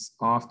students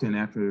often,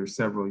 after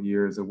several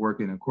years of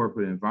working in a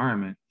corporate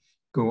environment,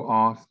 go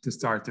off to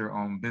start their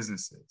own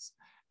businesses.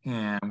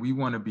 And we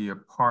want to be a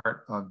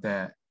part of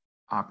that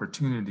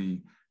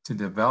opportunity to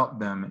develop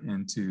them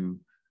into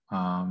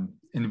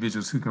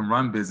individuals who can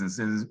run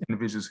businesses,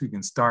 individuals who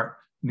can start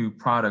new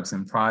products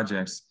and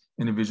projects,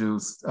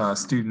 individuals,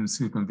 students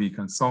who can be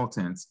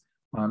consultants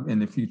in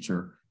the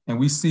future. And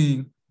we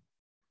see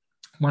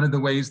one of the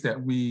ways that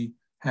we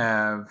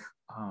have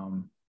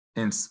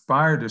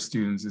inspired the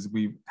students is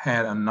we've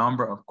had a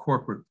number of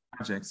corporate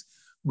projects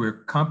where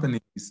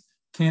companies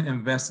can't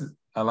invest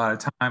a lot of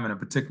time in a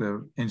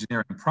particular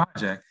engineering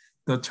project.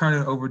 They'll turn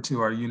it over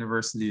to our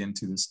university and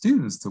to the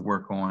students to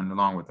work on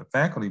along with a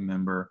faculty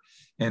member.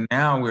 And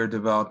now we're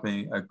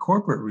developing a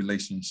corporate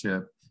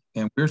relationship,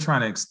 and we're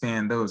trying to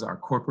expand those, our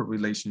corporate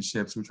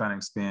relationships. We're trying to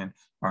expand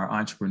our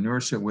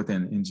entrepreneurship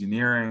within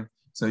engineering.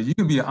 So you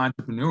can be an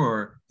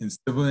entrepreneur in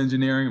civil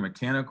engineering,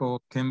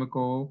 mechanical,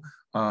 chemical.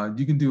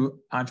 You can do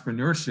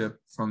entrepreneurship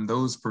from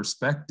those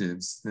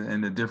perspectives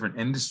in the different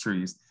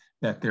industries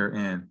that they're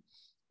in.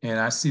 And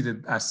I see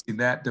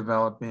that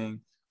developing.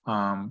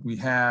 We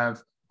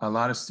have a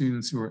lot of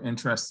students who are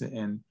interested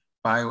in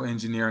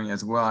bioengineering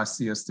as well. I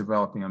see us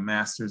developing a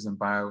master's in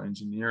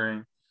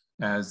bioengineering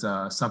as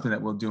something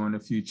that we'll do in the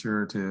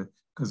future,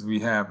 because we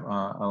have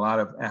a lot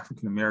of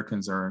African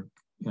Americans are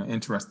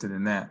interested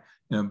in that.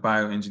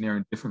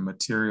 Bioengineering, different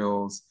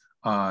materials.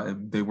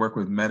 They work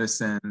with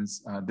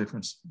medicines,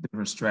 different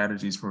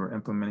strategies for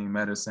implementing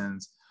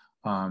medicines.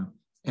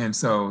 And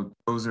so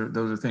those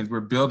are things.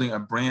 We're building a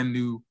brand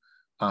new,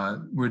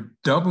 we're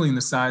doubling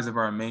the size of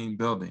our main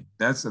building.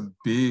 That's a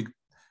big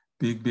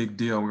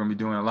deal. We're going to be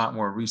doing a lot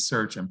more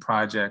research and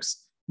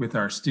projects with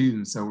our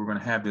students. So we're going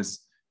to have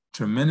this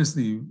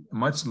tremendously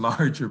much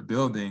larger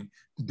building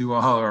to do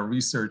all our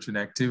research and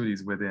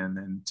activities within,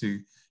 and to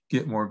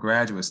get more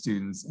graduate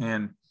students.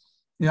 And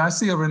I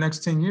see over the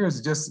next 10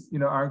 years, just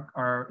in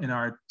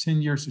our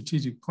 10-year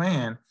strategic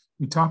plan,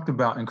 we talked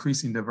about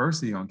increasing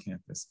diversity on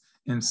campus.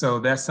 And so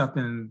that's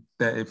something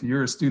that if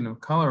you're a student of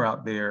color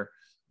out there,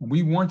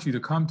 we want you to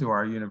come to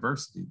our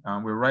university.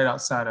 We're right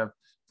outside of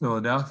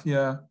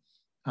Philadelphia.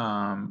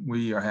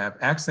 We have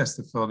access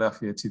to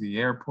Philadelphia, to the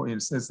airport.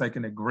 It's like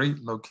in a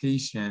great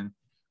location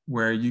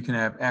where you can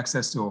have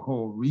access to a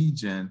whole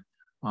region.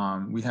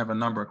 We have a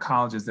number of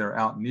colleges that are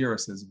out near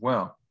us as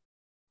well.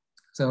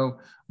 So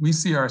we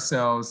see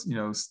ourselves,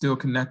 still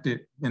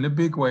connected in a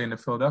big way in the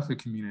Philadelphia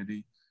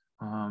community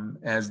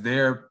as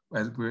they're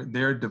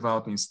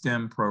developing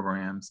STEM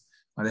programs.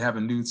 They have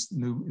a new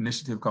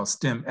initiative called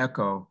STEM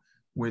Echo,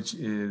 which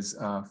is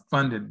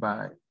funded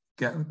by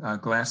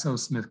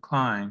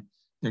GlaxoSmithKline.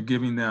 They're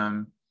giving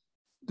them,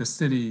 the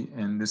city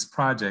and this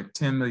project,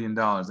 $10 million,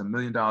 $1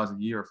 million a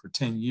year for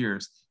 10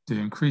 years to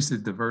increase the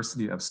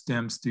diversity of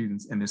STEM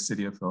students in the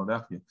city of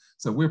Philadelphia.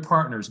 So we're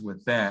partners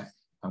with that.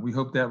 We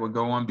hope that will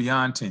go on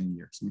beyond 10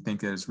 years. We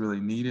think that it's really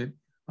needed.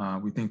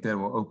 We think that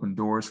will open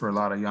doors for a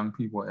lot of young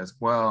people as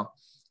well,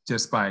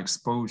 just by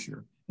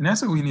exposure. And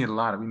that's what we need a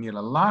lot of. We need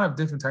a lot of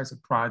different types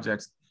of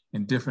projects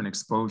and different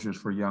exposures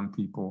for young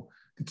people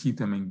to keep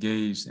them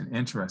engaged and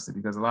interested,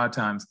 because a lot of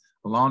times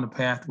along the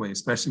pathway,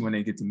 especially when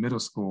they get to middle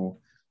school,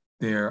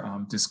 they're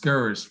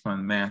discouraged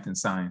from math and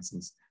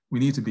sciences. We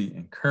need to be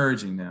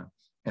encouraging them.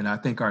 And I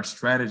think our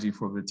strategy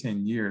for the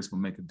 10 years will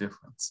make a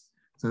difference.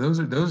 So those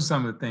are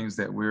some of the things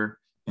that we're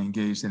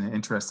engaged in and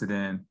interested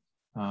in.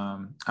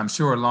 I'm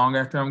sure long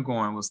after I'm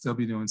gone, we'll still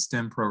be doing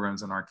STEM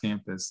programs on our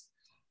campus,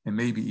 and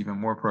maybe even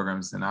more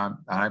programs than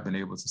I've been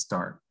able to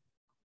start.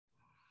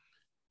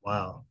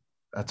 Wow,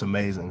 that's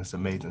amazing. It's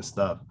amazing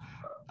stuff.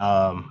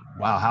 Wow,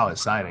 how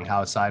exciting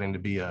to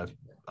be a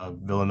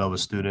Villanova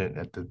student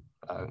at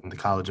in the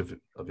College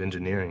of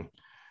Engineering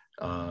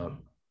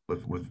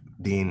with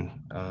Dean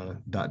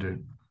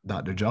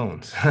Dr.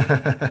 Jones.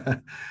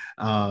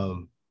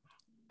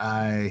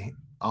 I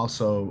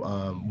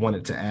also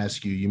wanted to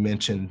ask you, you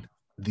mentioned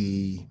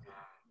the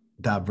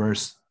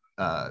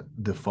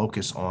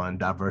focus on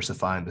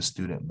diversifying the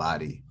student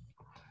body.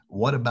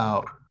 What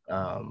about,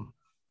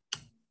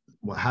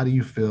 how do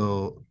you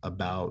feel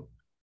about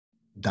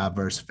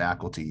diverse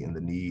faculty and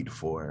the need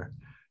for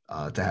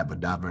to have a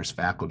diverse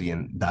faculty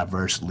and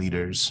diverse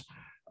leaders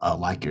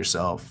like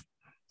yourself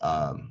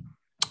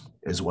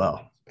as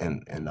well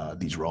in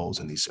these roles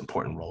and these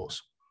important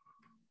roles?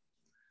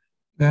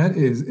 It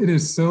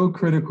is so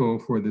critical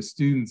for the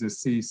students to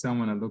see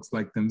someone that looks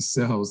like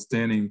themselves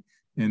standing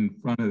in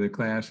front of the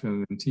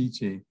classroom and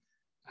teaching.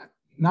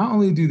 Not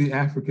only do the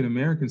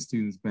African-American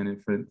students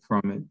benefit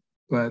from it,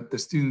 but the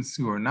students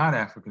who are not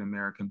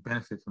African-American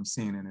benefit from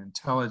seeing an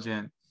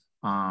intelligent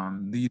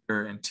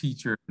leader and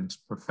teacher and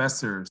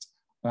professors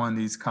on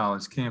these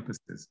college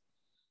campuses.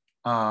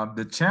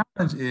 The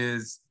challenge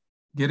is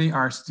getting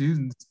our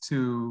students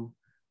to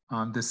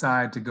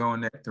decide to go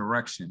in that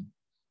direction.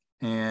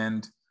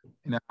 And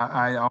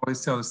I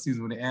always tell the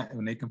students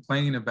when they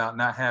complain about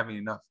not having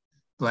enough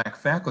Black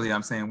faculty,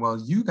 I'm saying, well,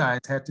 you guys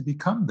have to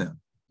become them.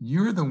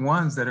 You're the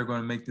ones that are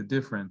going to make the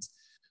difference.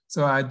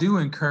 So I do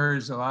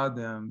encourage a lot of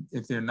them,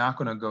 if they're not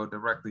going to go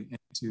directly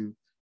into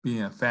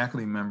being a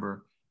faculty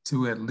member,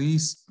 to at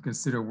least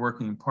consider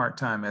working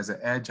part-time as an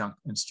adjunct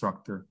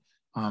instructor.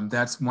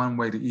 That's one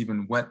way to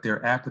even whet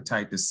their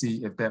appetite to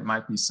see if that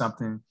might be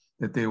something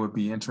that they would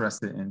be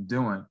interested in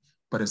doing.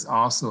 But it's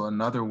also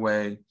another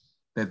way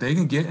that they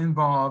can get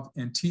involved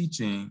in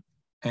teaching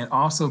and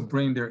also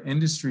bring their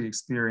industry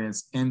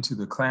experience into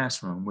the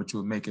classroom, which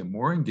will make it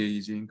more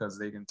engaging because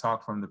they can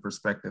talk from the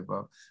perspective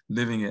of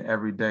living it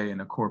every day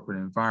in a corporate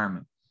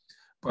environment.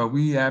 But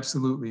we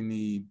absolutely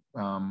need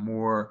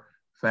more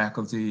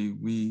faculty.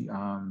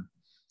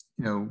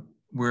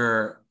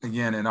 We're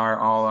again in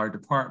all our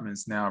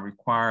departments now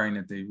requiring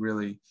that they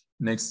really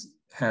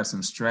have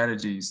some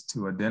strategies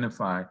to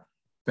identify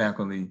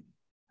faculty.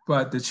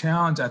 But the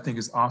challenge, I think,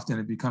 is often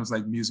it becomes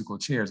like musical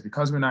chairs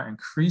because we're not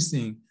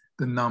increasing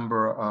the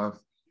number of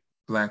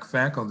Black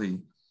faculty.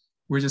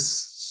 We're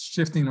just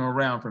shifting them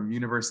around from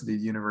university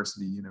to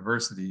university to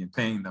university and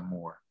paying them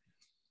more.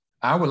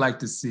 I would like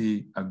to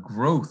see a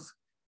growth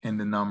in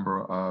the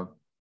number of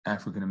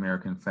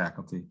African-American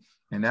faculty.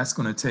 And that's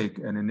going to take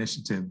an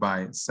initiative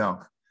by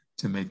itself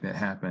to make that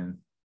happen.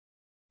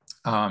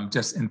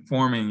 Just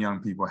informing young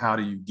people, how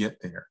do you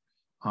get there?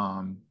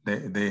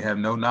 They have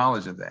no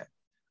knowledge of that.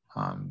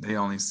 They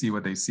only see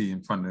what they see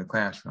in front of the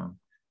classroom.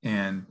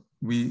 And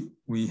we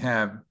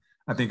have,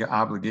 I think, an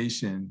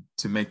obligation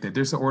to make that.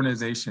 There's an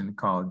organization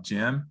called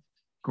GEM,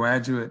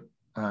 Graduate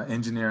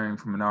Engineering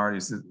for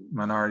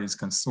Minorities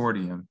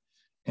Consortium,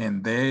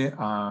 and they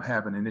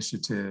have an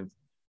initiative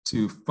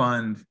to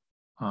fund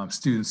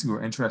students who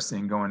are interested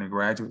in going to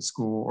graduate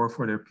school or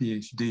for their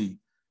PhD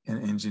in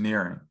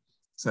engineering.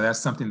 So that's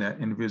something that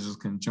individuals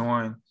can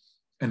join.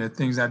 And the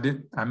things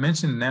I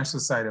mentioned National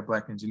Society of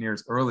Black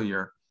Engineers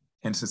earlier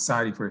and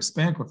Society for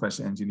Hispanic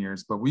Professional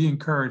Engineers, but we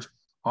encourage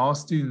all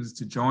students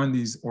to join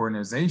these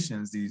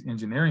organizations, these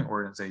engineering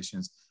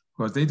organizations,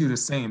 because they do the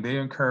same. They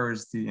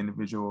encourage the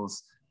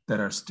individuals that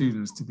are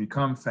students to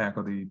become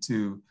faculty,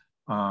 to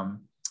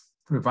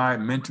provide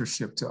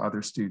mentorship to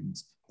other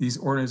students. These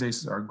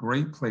organizations are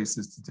great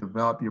places to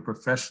develop your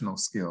professional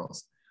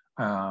skills.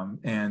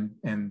 And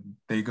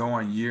they go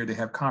on they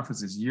have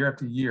conferences year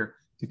after year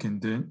to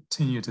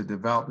continue to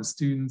develop the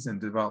students and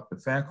develop the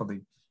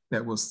faculty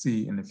that we'll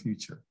see in the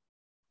future.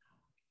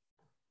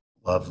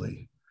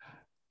 Lovely.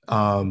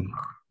 I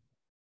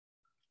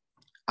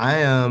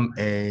am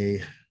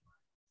a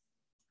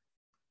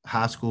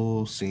high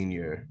school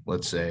senior,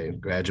 let's say,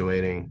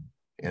 graduating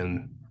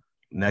in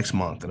next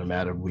month in a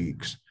matter of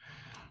weeks.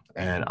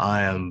 And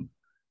I am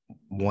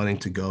wanting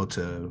to go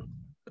to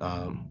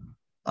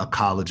a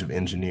college of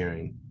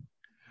engineering.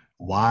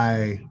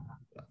 Why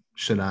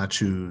should I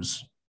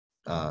choose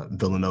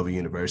Villanova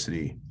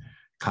University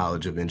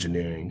College of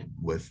Engineering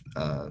with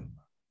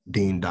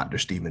Dean Dr.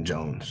 Stephen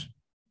Jones?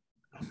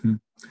 Mm-hmm.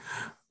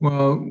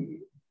 Well,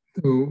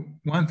 the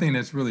one thing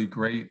that's really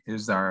great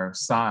is our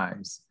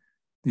size.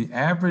 The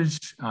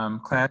average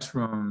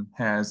classroom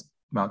has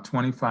about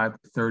 25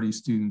 to 30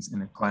 students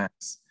in a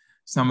class.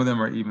 Some of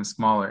them are even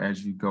smaller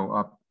as you go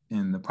up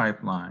in the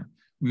pipeline.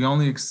 We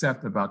only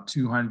accept about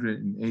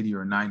 280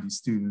 or 90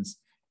 students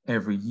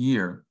every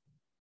year.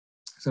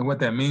 So what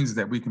that means is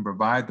that we can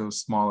provide those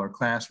smaller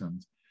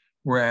classrooms.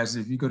 Whereas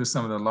if you go to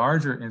some of the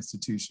larger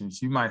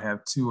institutions, you might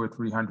have 200 or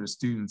 300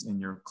 students in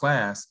your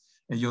class,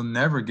 and you'll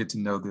never get to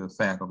know the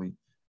faculty.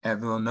 At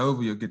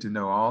Villanova, you'll get to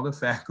know all the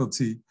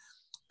faculty.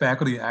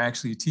 Faculty are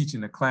actually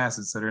teaching the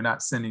classes, so they're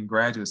not sending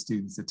graduate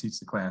students to teach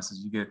the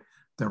classes. You get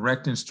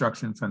direct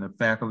instruction from the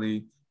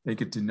faculty. They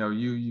get to know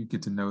you, you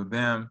get to know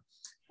them.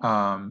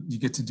 You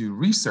get to do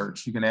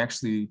research. You can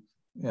actually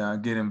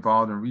get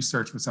involved in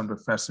research with some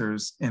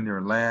professors in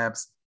their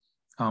labs.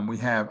 We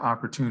have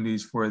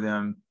opportunities for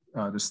them,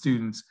 the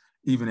students,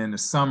 even in the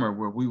summer,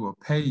 where we will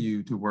pay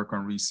you to work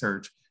on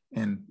research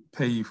and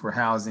pay you for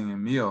housing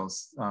and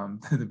meals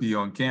to be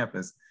on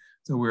campus.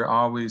 So we're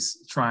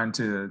always trying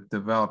to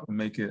develop and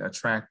make it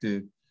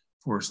attractive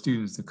for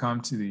students to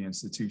come to the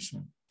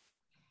institution.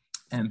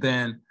 And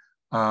then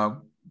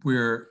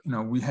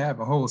we have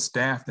a whole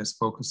staff that's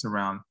focused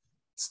around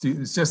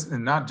students,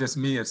 and not just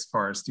me as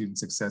far as student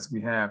success.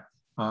 We have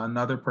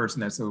another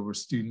person that's over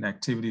student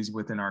activities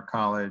within our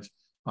college.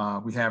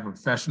 We have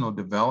professional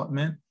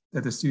development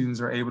that the students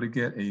are able to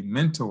get a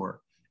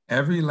mentor.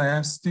 Every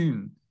last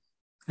student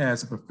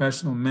has a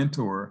professional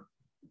mentor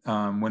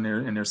when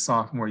they're in their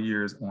sophomore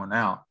years on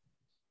out.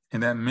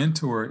 And that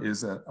mentor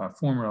is a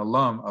former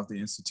alum of the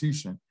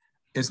institution.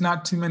 It's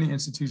not too many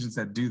institutions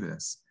that do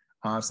this.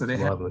 So they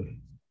Lovely.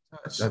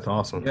 have touch. That's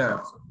awesome.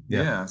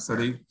 Yeah. So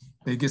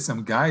they get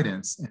some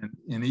guidance.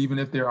 And even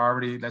if they're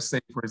already, let's say,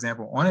 for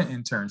example, on an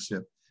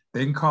internship,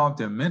 they can call up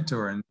their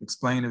mentor and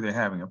explain if they're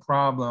having a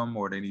problem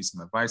or they need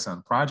some advice on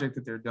the project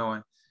that they're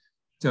doing.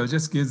 So it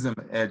just gives them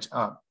an edge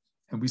up.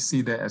 And we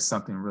see that as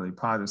something really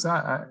positive.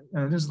 So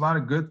there's a lot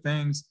of good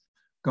things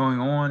going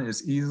on.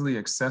 It's easily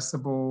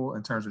accessible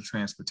in terms of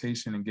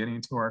transportation and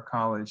getting to our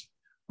college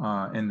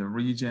in the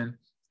region.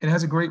 It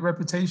has a great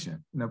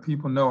reputation.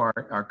 People know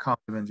our College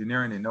of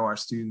Engineering, they know our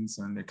students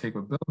and their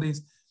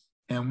capabilities.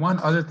 And one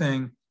other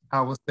thing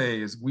I will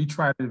say is we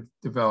try to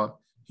develop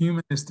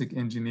humanistic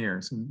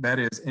engineers. That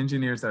is,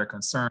 engineers that are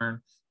concerned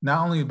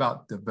not only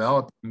about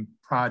developing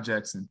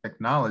projects and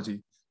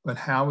technology, but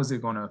how is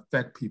it going to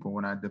affect people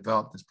when I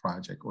develop this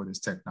project or this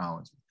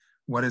technology?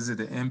 What is it,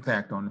 the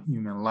impact on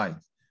human life?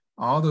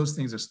 All those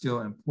things are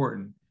still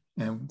important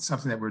and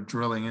something that we're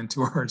drilling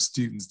into our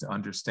students to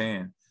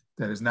understand,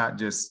 that it's not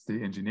just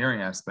the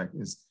engineering aspect,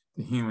 it's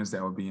the humans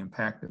that will be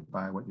impacted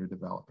by what you're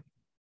developing.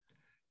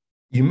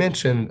 You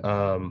mentioned,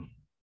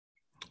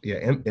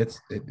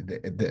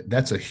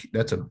 that's a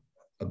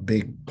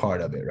big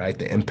part of it, right?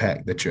 The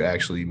impact that you're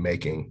actually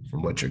making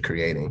from what you're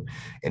creating,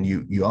 and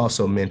you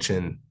also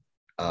mentioned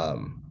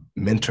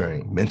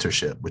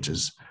mentorship, which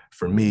is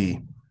for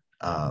me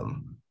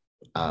one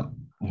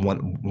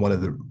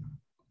of the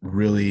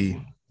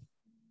really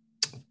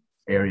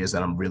areas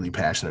that I'm really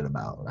passionate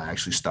about. I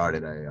actually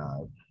started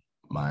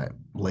my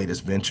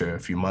latest venture a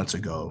few months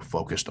ago,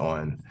 focused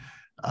on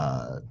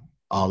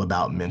all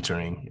about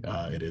mentoring.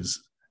 It is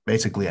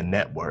basically a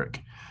network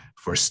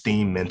for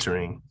STEAM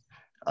mentoring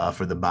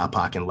for the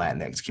BIPOC and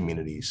Latinx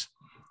communities,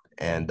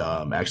 and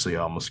actually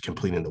almost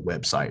completing the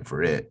website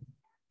for it,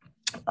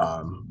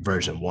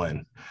 version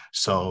 1.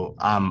 So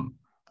I'm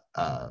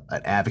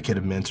an advocate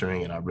of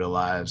mentoring, and I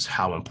realize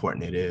how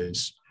important it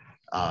is,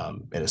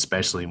 and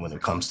especially when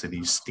it comes to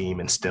these STEAM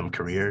and STEM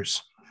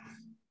careers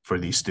for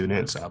these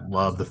students. I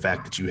love the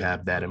fact that you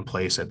have that in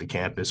place at the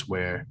campus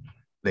where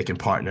they can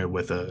partner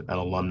with an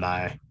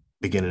alumni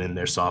beginning in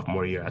their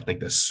sophomore year. I think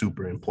that's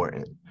super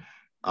important.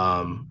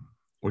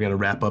 We're going to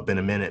wrap up in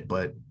a minute,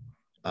 but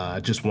I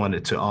just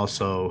wanted to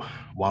also,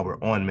 while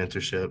we're on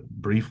mentorship,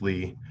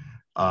 briefly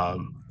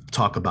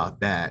talk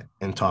about that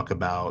and talk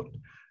about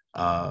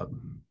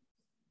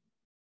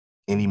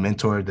any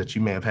mentor that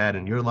you may have had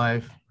in your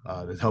life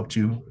that helped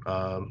you,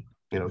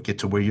 get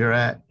to where you're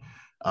at,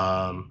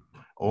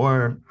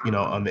 or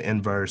on the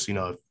inverse,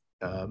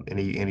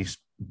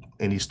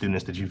 any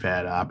students that you've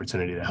had an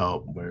opportunity to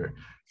help where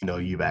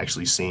you've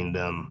actually seen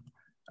them,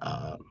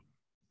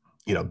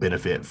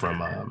 benefit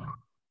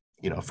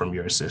from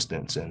your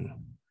assistance and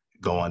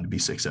go on to be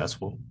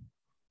successful.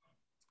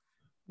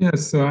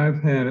 Yes, so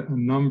I've had a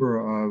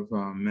number of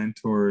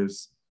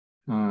mentors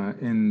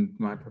in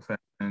my profession.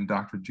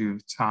 Dr.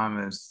 Judith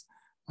Thomas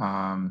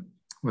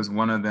was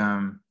one of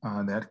them.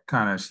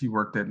 She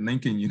worked at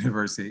Lincoln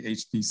University,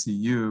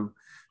 HBCU,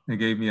 and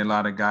gave me a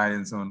lot of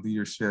guidance on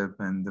leadership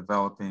and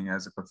developing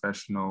as a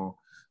professional.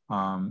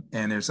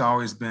 And there's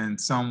always been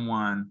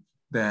someone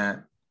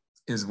that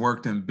has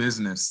worked in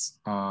business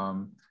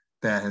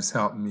that has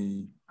helped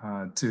me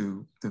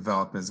to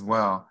develop as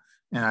well.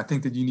 And I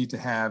think that you need to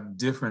have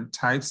different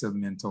types of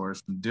mentors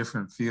from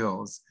different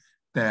fields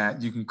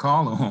that you can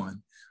call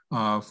on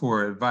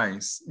for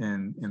advice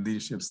in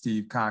leadership.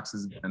 Steve Cox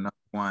has been another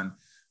one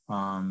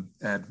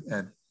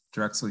at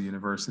Drexel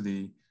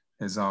University,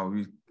 has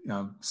always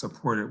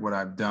supported what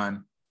I've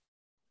done.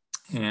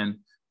 And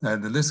the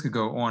list could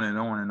go on and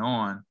on and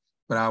on.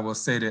 But I will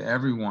say to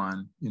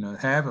everyone,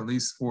 have at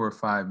least 4 or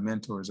 5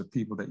 mentors or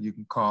people that you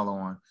can call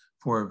on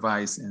for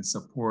advice and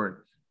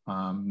support.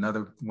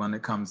 Another one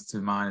that comes to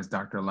mind is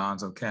Dr.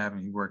 Alonzo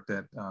Cabin. He worked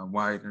at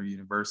Widener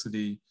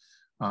University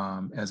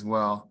as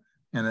well.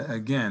 And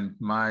again,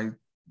 I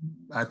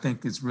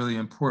think it's really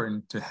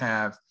important to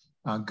have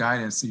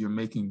guidance so you're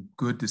making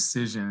good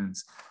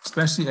decisions,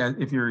 especially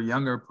if you're a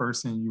younger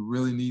person. You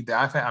really need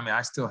that.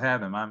 I still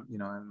have them. I'm,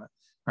 in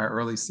my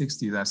early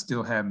 60s. I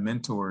still have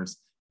mentors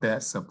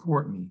that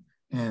support me,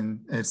 and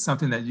it's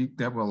something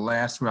that will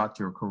last throughout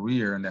your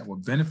career and that will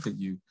benefit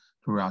you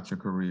throughout your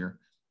career.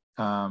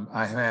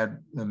 I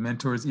had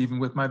mentors even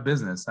with my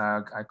business.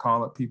 I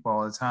call up people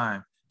all the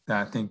time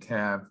that I think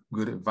have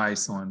good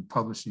advice on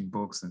publishing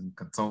books and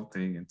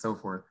consulting and so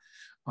forth.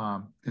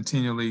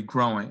 Continually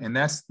growing. And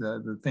that's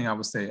the thing I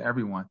would say to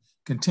everyone: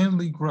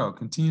 continually grow,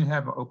 continue to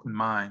have an open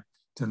mind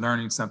to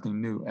learning something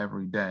new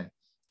every day.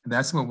 And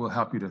that's what will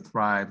help you to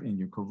thrive in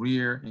your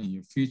career, in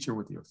your future,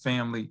 with your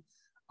family.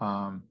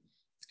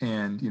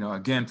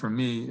 Again, for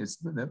me, it's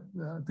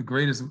the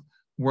greatest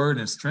word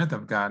and strength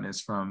I've gotten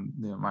is from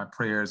my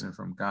prayers and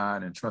from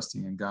God, and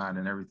trusting in God,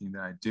 and everything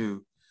that I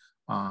do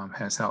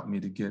has helped me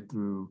to get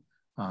through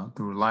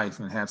life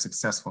and have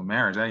successful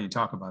marriage. I didn't even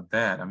talk about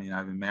that. I've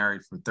been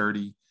married for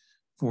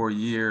 34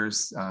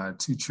 years,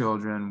 2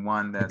 children,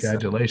 one that's—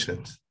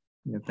 Congratulations.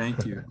 Yeah,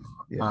 thank you.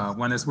 Yeah.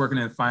 One that's working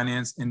in the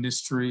finance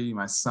industry.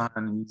 My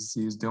son,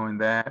 he's doing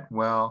that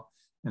well.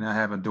 And I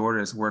have a daughter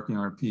that's working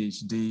on her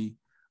PhD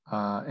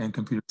in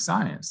computer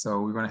science. So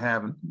we are going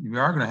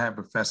to have a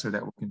professor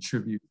that will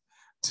contribute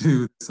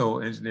to this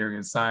whole engineering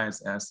and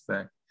science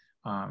aspect.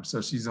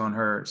 So she's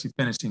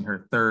finishing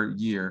her 3rd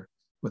year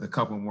with a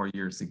couple more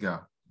years to go.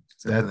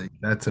 So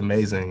that's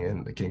amazing.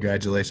 And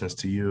congratulations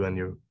to you and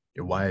your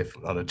wife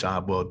on a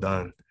job well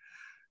done.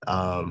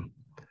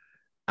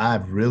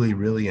 I've really,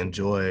 really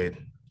enjoyed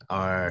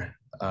our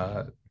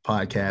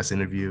podcast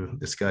interview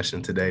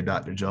discussion today,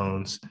 Dr.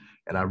 Jones.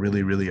 And I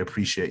really, really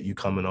appreciate you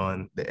coming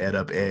on the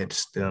EdUpEd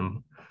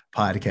STEM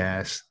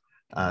podcast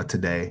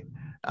today.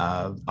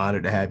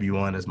 Honored to have you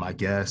on as my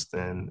guest,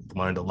 and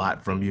learned a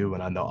lot from you.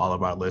 And I know all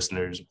of our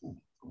listeners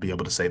be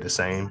able to say the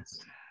same.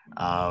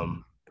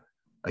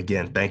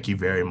 Again, thank you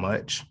very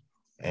much,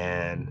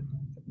 and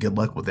good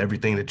luck with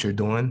everything that you're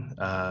doing,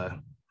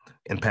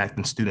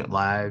 impacting student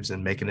lives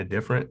and making a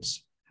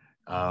difference.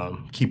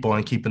 Keep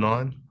on keeping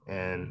on,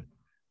 and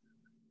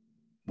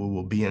we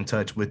will be in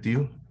touch with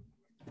you.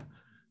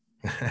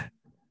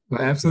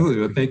 Well,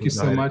 absolutely. Well, thank you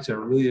so much. I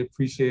really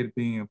appreciate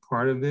being a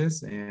part of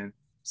this. And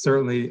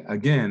certainly,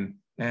 again,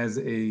 as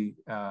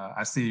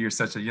I see you're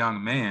such a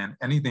young man,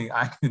 anything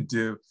I can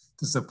do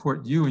to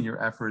support you in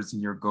your efforts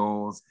and your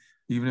goals,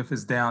 even if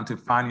it's down to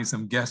finding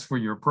some guests for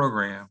your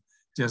program,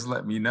 just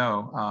let me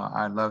know.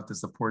 I'd love to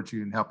support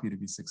you and help you to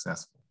be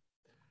successful.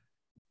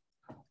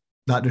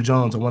 Dr.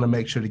 Jones, I want to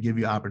make sure to give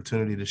you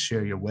opportunity to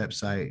share your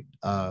website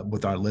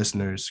with our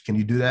listeners. Can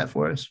you do that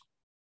for us?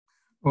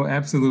 Well,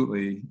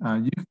 absolutely.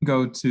 You can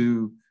go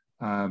to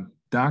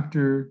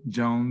Dr.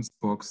 Jones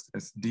Books,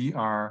 that's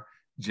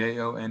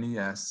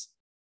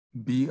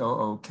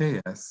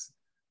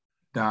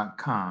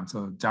DrJonesBooks.com.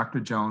 So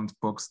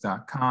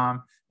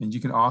drjonesbooks.com. And you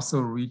can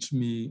also reach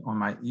me on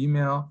my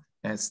email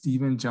at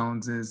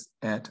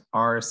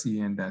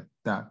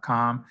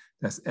stephenjoneses@rcn.com.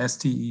 That's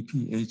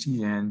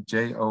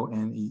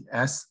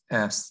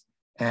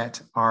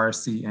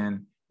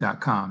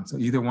stephenjoneses@rcn.com. So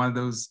either one of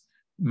those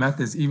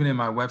methods, even in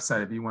my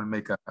website, if you want to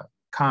make a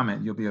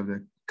comment, you'll be able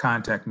to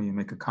contact me and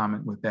make a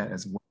comment with that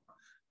as well.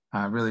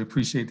 I really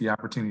appreciate the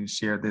opportunity to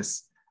share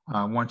this.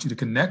 I want you to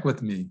connect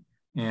with me,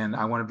 and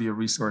I want to be a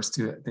resource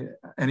to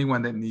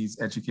anyone that needs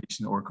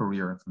education or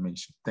career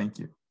information. Thank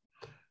you.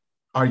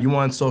 Are you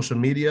on social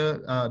media,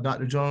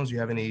 Dr. Jones? Do you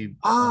have any,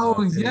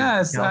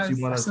 yes, accounts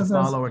you want us to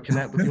follow or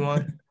connect with you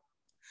on?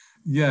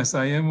 Yes,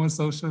 I am on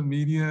social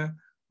media.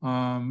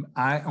 On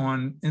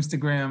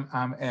Instagram,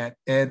 I'm at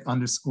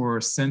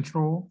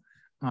ed_central.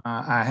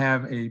 I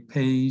have a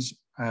page,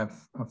 I have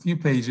a few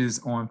pages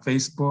on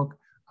Facebook.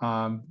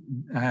 I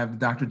have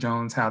Dr.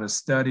 Jones How to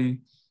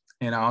Study,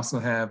 and I also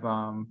have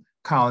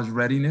College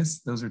Readiness.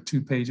 Those are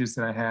two pages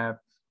that I have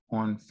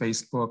on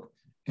Facebook.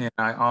 And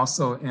I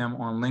also am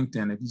on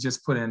LinkedIn. If you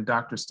just put in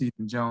Dr.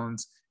 Stephen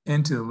Jones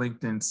into the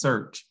LinkedIn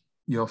search,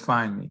 you'll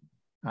find me.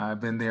 I've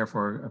been there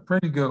for a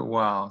pretty good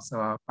while,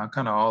 so I'm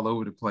kind of all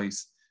over the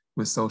place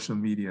with social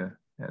media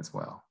as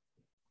well.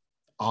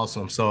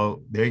 Awesome.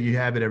 So there you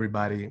have it,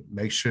 everybody.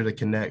 Make sure to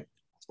connect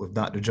with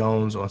Dr.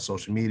 Jones on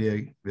social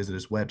media, visit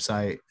his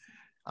website.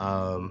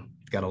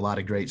 Got a lot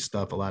of great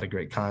stuff, a lot of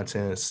great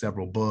content,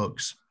 several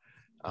books,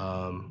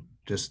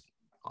 just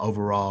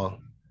overall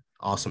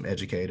awesome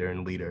educator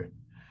and leader.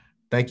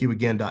 Thank you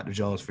again, Dr.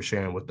 Jones, for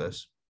sharing with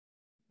us.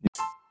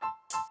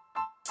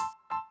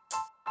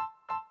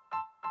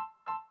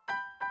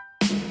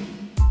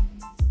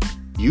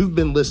 You've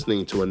been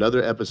listening to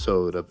another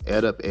episode of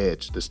Ed Up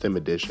Edge, the STEM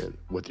edition,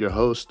 with your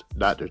host,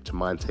 Dr.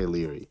 Tamonte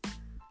Leary.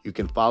 You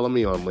can follow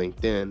me on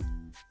LinkedIn,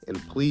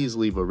 and please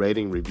leave a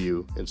rating,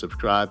 review, and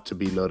subscribe to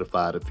be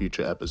notified of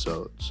future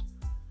episodes.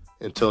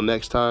 Until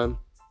next time,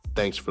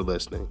 thanks for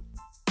listening.